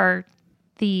networks are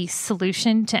the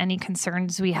solution to any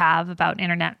concerns we have about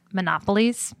internet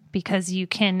monopolies, because you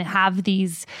can have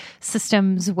these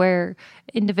systems where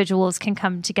individuals can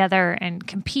come together and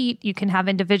compete. You can have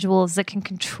individuals that can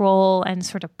control and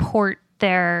sort of port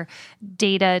their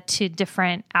data to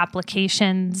different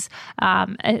applications.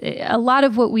 A lot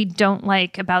of what we don't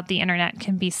like about the internet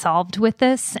can be solved with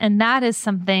this. And that is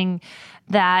something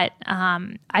that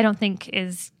I don't think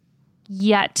is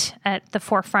yet at the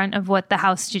forefront of what the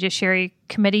House Judiciary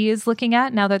Committee is looking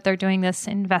at now that they're doing this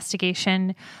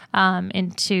investigation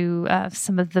into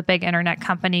some of the big internet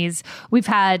companies. We've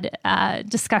had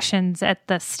discussions at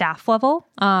the staff level,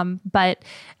 but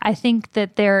I think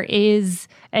that there is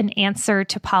an answer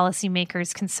to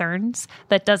policymakers' concerns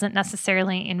that doesn't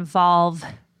necessarily involve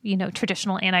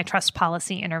traditional antitrust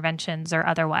policy interventions or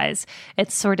otherwise.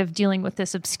 It's sort of dealing with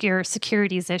this obscure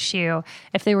securities issue.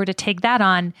 If they were to take that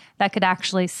on, that could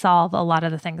actually solve a lot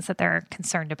of the things that they're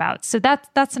concerned about. So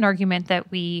that's an argument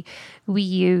that we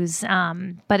use,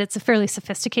 but it's a fairly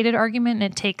sophisticated argument,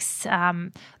 and it takes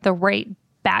the right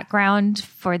background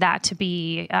for that to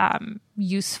be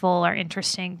useful or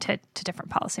interesting to different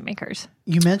policymakers.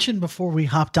 You mentioned before we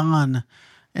hopped on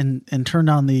and turned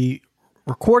on the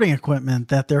recording equipment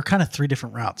that there are kind of three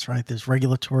different routes, right? There's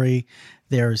regulatory,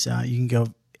 there's you can go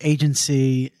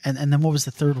agency, and then what was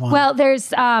the third one? Well,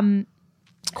 there's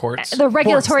courts. The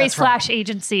regulatory courts, right. /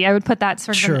 agency. I would put that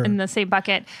sort of in the same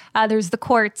bucket. There's the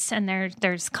courts, and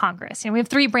there's Congress. We have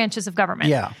three branches of government.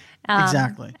 Yeah.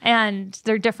 Exactly. And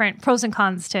there are different pros and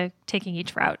cons to taking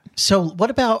each route. So what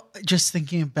about just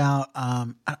thinking about,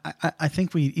 I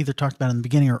think we either talked about it in the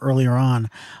beginning or earlier on,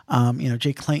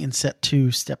 Jay Clayton set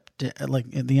to step, like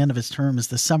at the end of his term is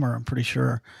this summer, I'm pretty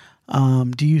sure.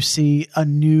 Do you see a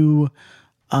new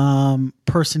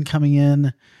person coming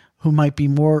in who might be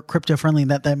more crypto friendly,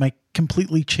 and that might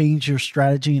completely change your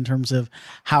strategy in terms of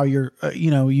how you're,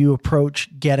 you approach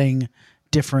getting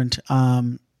different,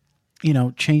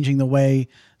 changing the way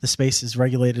the space is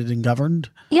regulated and governed?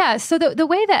 Yeah. So the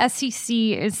way the SEC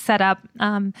is set up,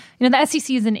 the SEC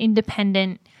is an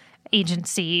independent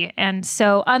agency. And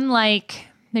so unlike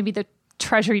maybe the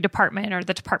Treasury Department or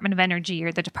the Department of Energy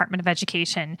or the Department of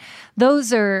Education,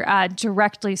 those are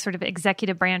directly sort of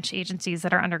executive branch agencies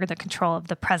that are under the control of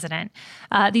the president.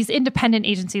 These independent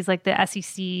agencies like the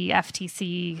SEC,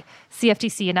 FTC,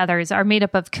 CFTC, and others are made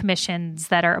up of commissions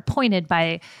that are appointed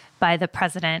by the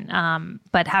president,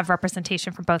 but have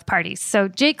representation from both parties. So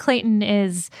Jay Clayton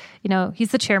is,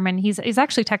 he's the chairman. He's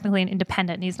actually technically an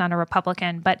independent. He's not a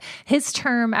Republican, but his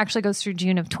term actually goes through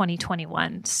June of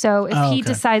 2021. So if he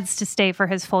decides to stay for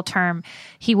his full term,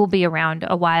 he will be around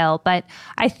a while. But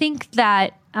I think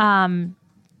that in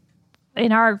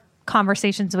our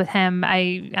conversations with him,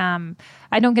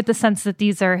 I don't get the sense that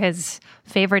these are his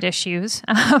favorite issues.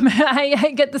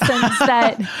 I get the sense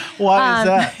that why is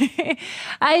that?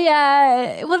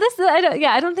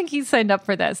 I don't think he signed up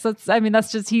for this.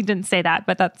 That's just, he didn't say that,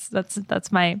 but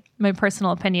that's my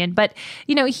personal opinion. But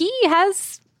he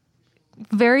has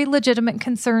very legitimate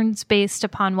concerns based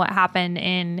upon what happened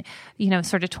in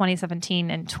sort of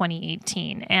 2017 and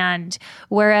 2018. And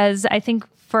whereas I think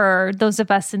for those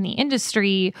of us in the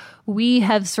industry, we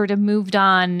have sort of moved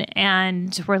on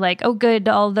and we're like, oh, good,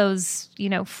 all those,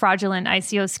 fraudulent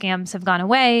ICO scams have gone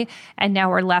away. And now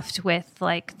we're left with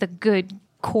like the good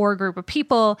core group of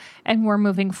people and we're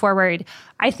moving forward.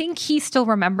 I think he still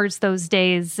remembers those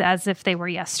days as if they were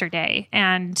yesterday.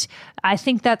 And I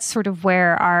think that's sort of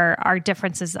where our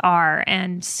differences are.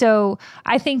 And so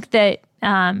I think that,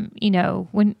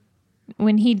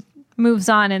 when he moves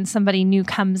on and somebody new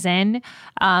comes in,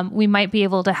 we might be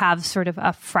able to have sort of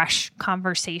a fresh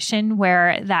conversation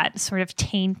where that sort of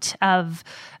taint of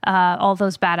all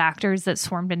those bad actors that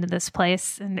swarmed into this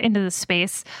place and into this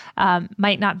space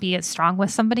might not be as strong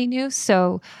with somebody new.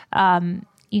 So,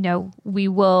 we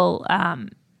will,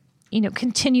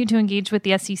 continue to engage with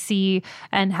the SEC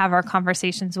and have our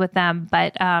conversations with them.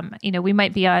 But, we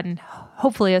might be on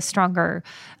hopefully a stronger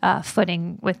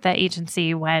footing with the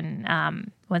agency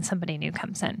when somebody new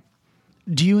comes in.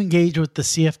 Do you engage with the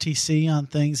CFTC on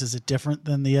things? Is it different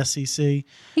than the SEC?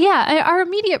 Yeah, our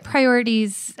immediate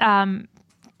priorities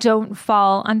don't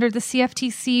fall under the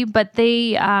CFTC, but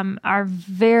they are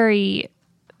very,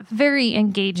 very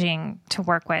engaging to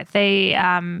work with. They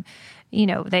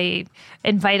they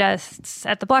invite us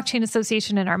at the Blockchain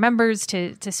Association and our members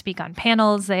to speak on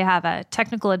panels. They have a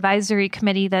technical advisory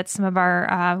committee that some of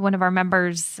our one of our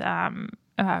members,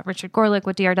 Richard Gorlick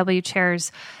with DRW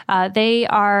chairs. They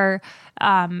are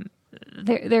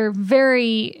they're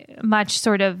very much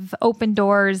sort of open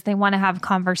doors. They want to have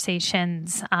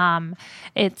conversations.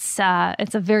 It's a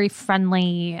very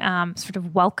friendly, sort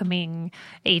of welcoming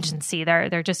agency.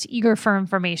 They're just eager for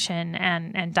information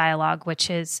and dialogue, which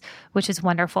is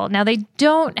wonderful. Now they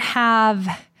don't have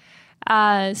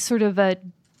sort of a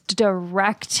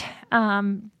direct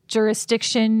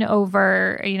jurisdiction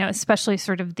over, especially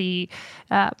sort of the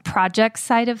project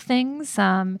side of things.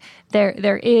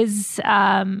 There is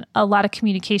a lot of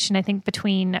communication, I think,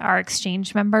 between our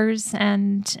exchange members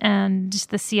and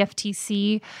the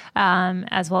CFTC,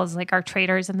 as well as like our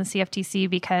traders in the CFTC,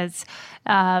 because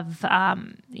of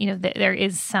there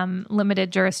is some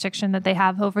limited jurisdiction that they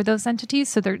have over those entities.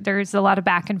 So there's a lot of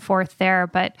back and forth there.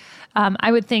 But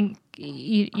I would think,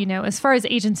 as far as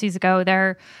agencies go,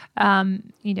 they're,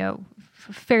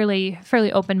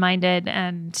 fairly open-minded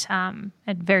and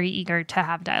very eager to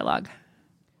have dialogue.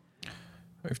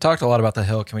 We've talked a lot about the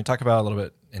Hill. Can we talk about a little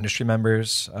bit industry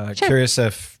members? Sure. Curious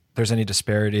if there's any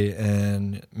disparity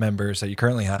in members that you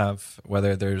currently have,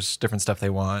 whether there's different stuff they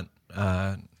want.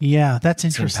 Yeah, that's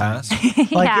interesting. Pass?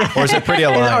 Yeah. Or is it pretty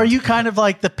aligned? Are you kind of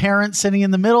like the parent sitting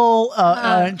in the middle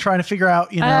and trying to figure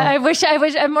out, I wish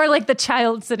I'm more like the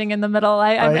child sitting in the middle.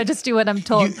 I just do what I'm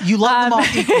told. You love them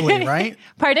all equally, right?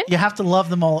 Pardon? You have to love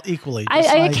them all equally.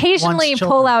 I occasionally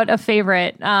pull out a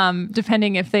favorite,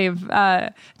 depending if they've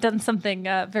done something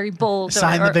very bold or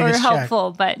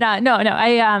helpful. Check. But no.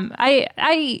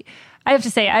 I have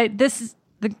to say, this is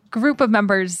the group of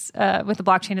members with the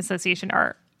Blockchain Association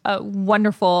are a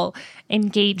wonderful,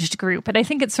 engaged group. And I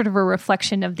think it's sort of a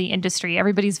reflection of the industry.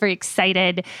 Everybody's very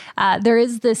excited. There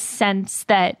is this sense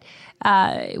that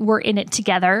we're in it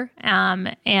together,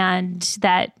 and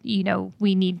that,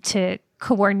 we need to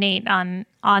coordinate on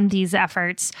these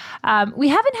efforts. We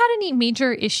haven't had any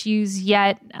major issues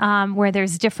yet where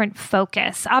there's different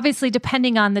focus. Obviously,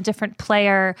 depending on the different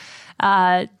player,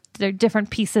 their different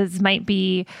pieces might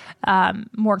be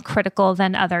more critical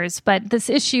than others. But this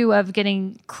issue of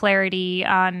getting clarity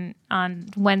on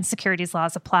when securities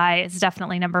laws apply is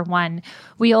definitely number one.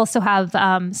 We also have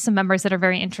some members that are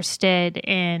very interested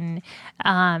in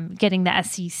getting the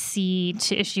SEC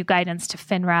to issue guidance to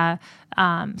FINRA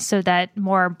so that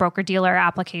more broker-dealer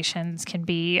applications can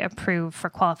be approved for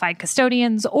qualified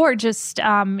custodians, or just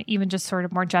even just sort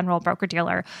of more general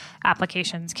broker-dealer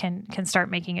applications can start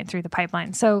making it through the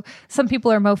pipeline. So some people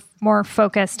are more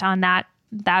focused on that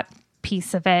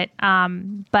piece of it.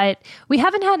 But we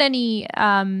haven't had any,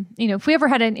 if we ever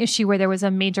had an issue where there was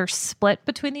a major split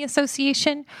between the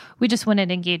association, we just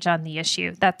wouldn't engage on the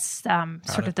issue. That's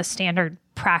sort of the standard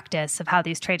practice of how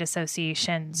these trade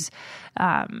associations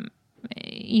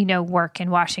work in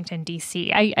Washington,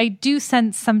 D.C. I do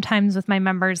sense sometimes with my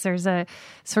members, there's a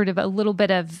sort of a little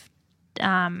bit of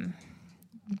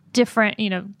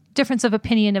difference of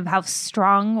opinion of how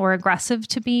strong or aggressive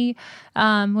to be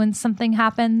when something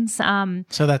happens.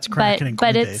 So that's cracking and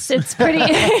but it's pretty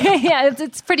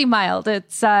it's pretty mild.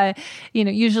 It's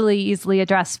usually easily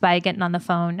addressed by getting on the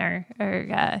phone or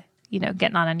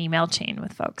getting on an email chain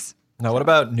with folks. Now, what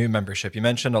about new membership? You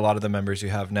mentioned a lot of the members you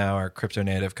have now are crypto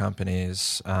native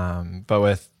companies, but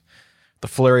with the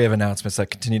flurry of announcements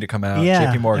that continue to come out,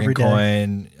 JP Morgan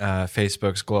Coin,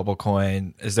 Facebook's Global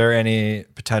Coin, is there any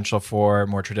potential for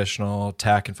more traditional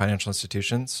tech and financial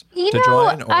institutions to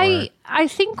join? Or? I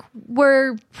think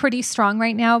we're pretty strong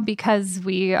right now because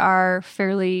we are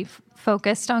fairly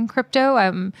focused on crypto.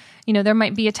 There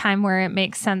might be a time where it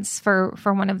makes sense for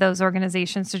one of those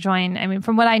organizations to join. I mean,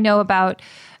 from what I know about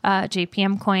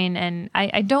JPM Coin, and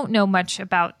I don't know much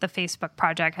about the Facebook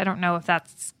project. I don't know if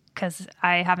that's because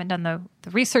I haven't done the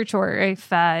research, or if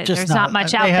there's not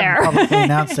much out there. Publicly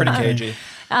announced Pretty anything. cagey.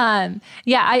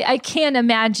 I can't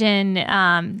imagine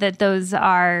that those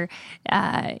are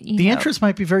The interest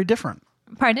might be very different.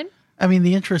 Pardon? I mean,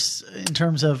 the interest in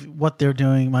terms of what they're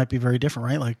doing might be very different,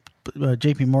 right? Like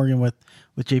JP Morgan with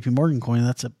JP Morgan Coin,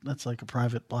 that's like a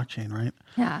private blockchain, right?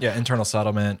 Yeah. Internal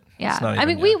settlement. Yeah. It's not I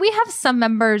even, mean, we have some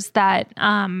members that,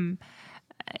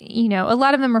 a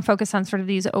lot of them are focused on sort of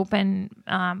these open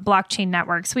blockchain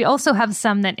networks. We also have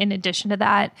some that, in addition to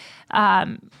that,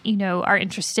 are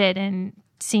interested in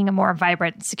seeing a more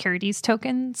vibrant securities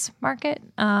tokens market,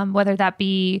 whether that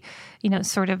be,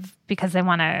 sort of because they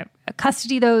want to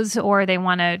custody those, or they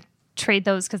want to trade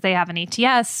those because they have an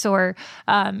ATS, or,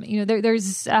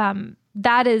 there's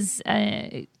that is,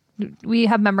 we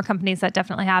have member companies that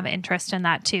definitely have interest in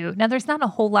that too. Now, there's not a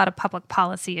whole lot of public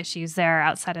policy issues there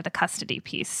outside of the custody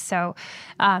piece. So,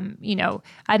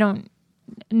 I don't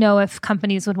know if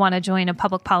companies would want to join a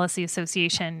public policy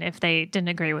association if they didn't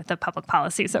agree with the public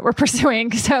policies that we're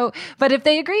pursuing. So, but if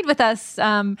they agreed with us,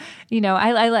 I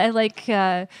like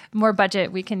more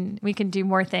budget. We can do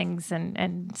more things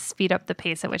and speed up the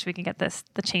pace at which we can get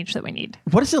the change that we need.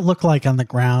 What does it look like on the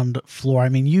ground floor? I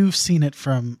mean, you've seen it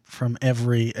from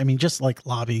just like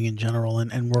lobbying in general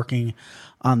and working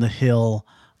on the Hill.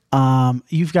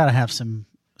 You've got to have some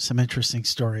interesting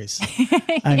stories.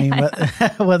 I mean,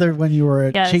 whether when you were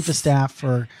a chief of staff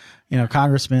or,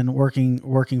 congressman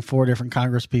working for different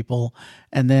congress people,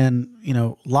 and then,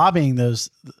 lobbying those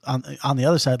on the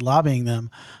other side, lobbying them.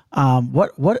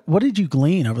 What did you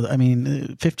glean over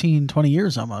 15, 20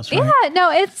 years almost, right? Yeah,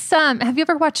 no, it's, have you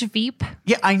ever watched Veep?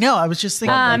 Yeah, I know. I was just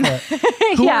thinking about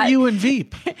that. Who are you in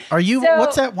Veep? Are you,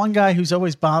 what's that one guy who's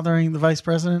always bothering the vice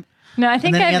president? No, I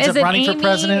think I'm. Is it running Amy? For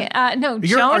president? No,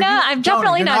 Jonah. I'm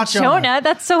definitely not Jonah.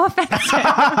 That's so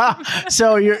offensive.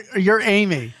 So you're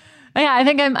Amy. Yeah, I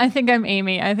think I'm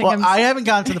Amy. I haven't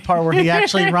gotten to the part where he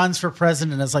actually runs for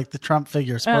president as like the Trump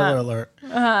figure. Spoiler alert.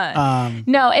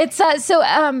 No, it's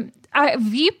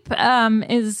Veep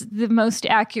is the most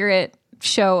accurate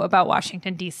show about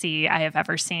Washington D.C. I have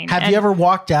ever seen. Have you ever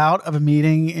walked out of a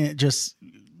meeting just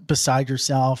beside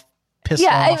yourself? Pissed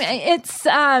off. It's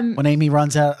when Amy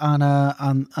runs out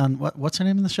on what's her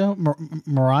name in the show?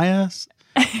 Mariah,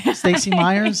 Stacey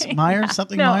Myers,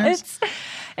 something no, Myers.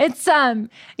 It's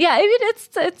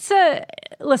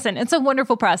listen. It's a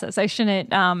wonderful process. I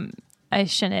shouldn't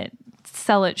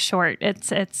sell it short.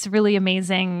 It's really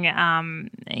amazing. And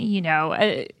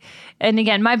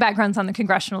again, my background's on the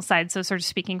congressional side, so sort of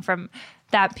speaking from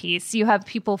that piece, you have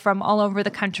people from all over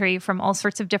the country, from all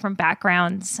sorts of different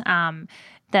backgrounds.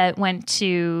 That went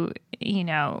to,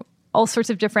 all sorts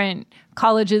of different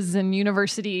colleges and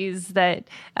universities that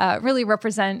really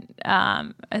represent.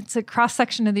 It's a cross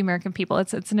section of the American people.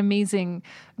 It's an amazing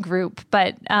group,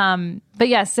 but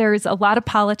yes, there's a lot of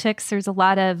politics. There's a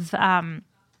lot of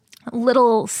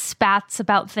little spats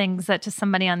about things that to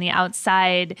somebody on the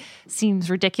outside seems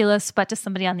ridiculous, but to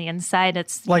somebody on the inside,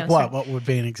 it's like what? What would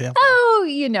be an example?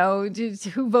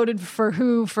 Who voted for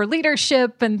who for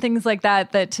leadership and things like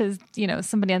that. That to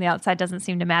somebody on the outside doesn't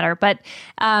seem to matter. But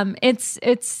it's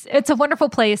a wonderful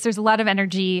place. There's a lot of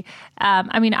energy.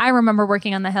 I remember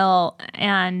working on the Hill,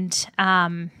 and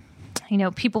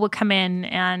people would come in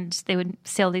and they would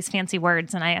say all these fancy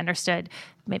words, and I understood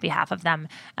maybe half of them.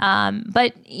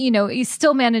 But you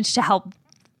still managed to help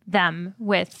them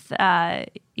with,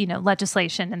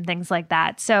 legislation and things like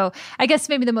that. So I guess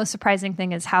maybe the most surprising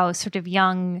thing is how sort of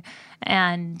young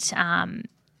and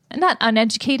not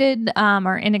uneducated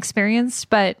or inexperienced,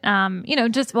 but,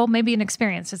 maybe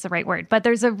inexperienced is the right word, but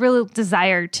there's a real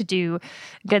desire to do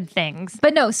good things.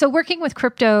 But no, so working with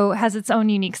crypto has its own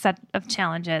unique set of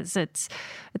challenges. It's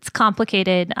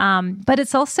complicated, but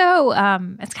it's also,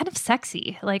 it's kind of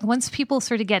sexy. Like once people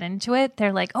sort of get into it,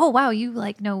 they're like, oh, wow, you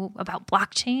know about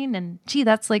blockchain and gee,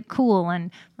 that's cool. And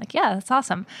like, yeah, that's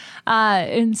awesome.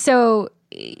 And so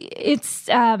it's,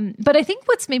 but I think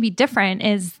what's maybe different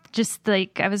is just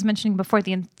like I was mentioning before,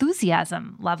 the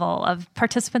enthusiasm level of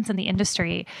participants in the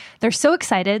industry. They're so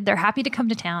excited. They're happy to come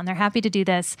to town. They're happy to do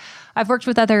this. I've worked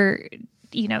with other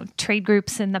trade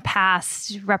groups in the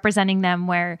past representing them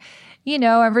where,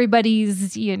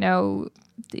 everybody's,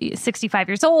 65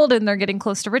 years old and they're getting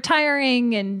close to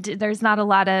retiring, and there's not a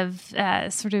lot of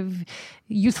sort of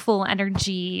youthful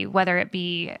energy, whether it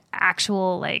be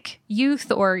actual like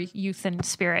youth or youth in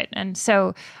spirit. And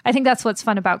so I think that's what's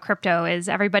fun about crypto is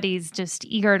everybody's just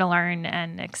eager to learn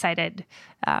and excited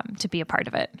to be a part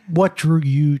of it. What drew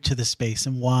you to the space,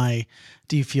 and why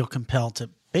do you feel compelled to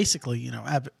basically,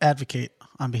 advocate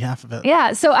on behalf of it?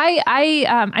 Yeah. So I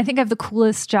think I have the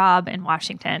coolest job in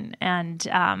Washington, and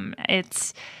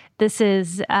this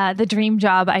is the dream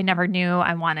job I never knew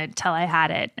I wanted till I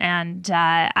had it. And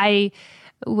I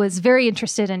was very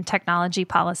interested in technology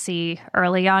policy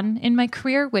early on in my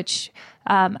career, which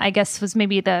I guess was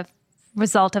maybe the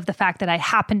result of the fact that I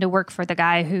happened to work for the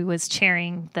guy who was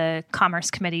chairing the Commerce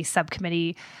Committee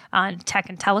subcommittee on tech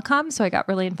and telecom. So I got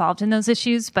really involved in those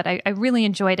issues, but I really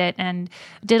enjoyed it and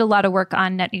did a lot of work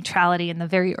on net neutrality in the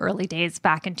very early days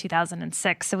back in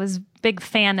 2006. So I was a big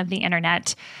fan of the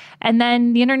internet. And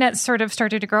then the internet sort of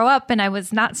started to grow up, and I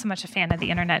was not so much a fan of the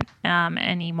internet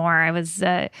anymore. I was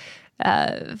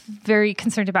very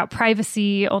concerned about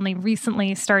privacy, only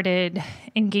recently started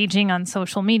engaging on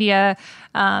social media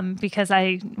because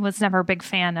I was never a big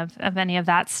fan of any of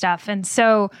that stuff. And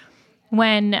so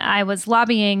when I was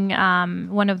lobbying,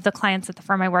 one of the clients at the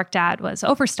firm I worked at was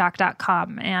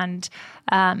Overstock.com. And,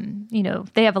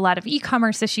 they have a lot of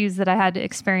e-commerce issues that I had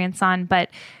experience on, but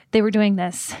they were doing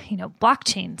this,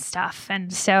 blockchain stuff.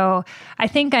 And so I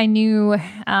think I knew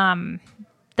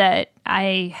that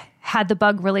I had the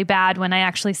bug really bad when I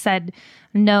actually said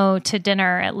no to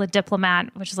dinner at Le Diplomat,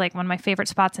 which is like one of my favorite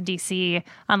spots in DC,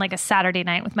 on like a Saturday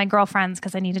night with my girlfriends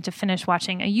because I needed to finish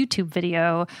watching a YouTube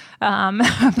video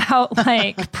about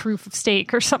like proof of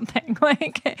stake or something.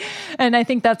 And I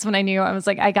think that's when I knew I was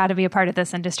like, I got to be a part of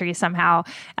this industry somehow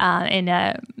in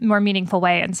a more meaningful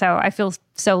way. And so I feel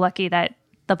so lucky that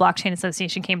the Blockchain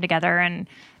Association came together and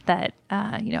that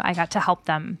I got to help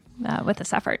them with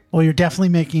this effort. Well, you're definitely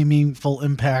making a meaningful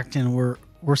impact, and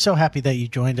we're so happy that you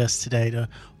joined us today to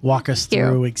walk us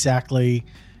through exactly,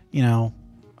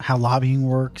 how lobbying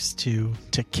works to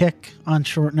kick on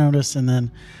short notice, and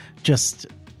then just,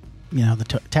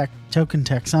 the Token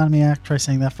Taxonomy Act. Try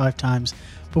saying that 5 times.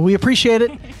 But we appreciate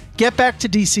it. Get back to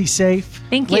DC safe.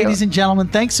 Thank you. Ladies and gentlemen,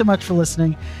 thanks so much for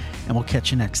listening, and we'll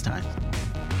catch you next time.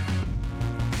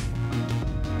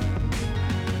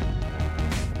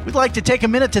 We'd like to take a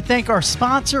minute to thank our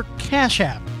sponsor, Cash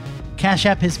App. Cash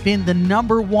App has been the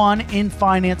 #1 in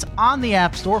finance on the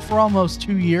App Store for almost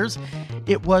 2 years.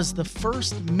 It was the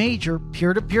first major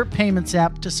peer-to-peer payments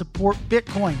app to support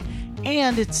Bitcoin,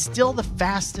 and it's still the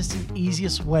fastest and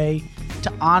easiest way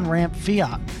to on-ramp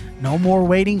fiat. No more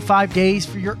waiting 5 days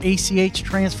for your ACH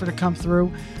transfer to come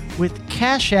through. With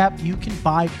Cash App, you can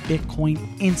buy Bitcoin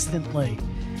instantly.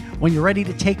 When you're ready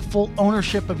to take full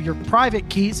ownership of your private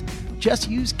keys,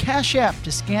 just use Cash App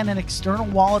to scan an external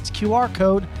wallet's QR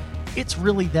code. It's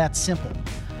really that simple.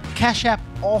 Cash App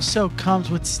also comes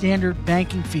with standard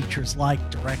banking features like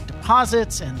direct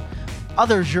deposits and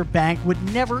others your bank would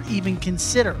never even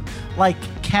consider, like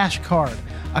Cash Card,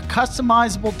 a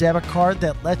customizable debit card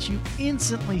that lets you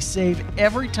instantly save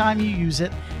every time you use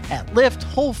it at Lyft,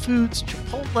 Whole Foods,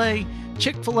 Chipotle,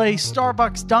 Chick-fil-A,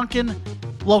 Starbucks, Dunkin',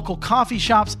 local coffee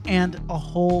shops, and a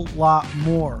whole lot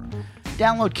more.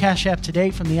 Download Cash App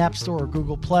today from the App Store or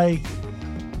Google Play.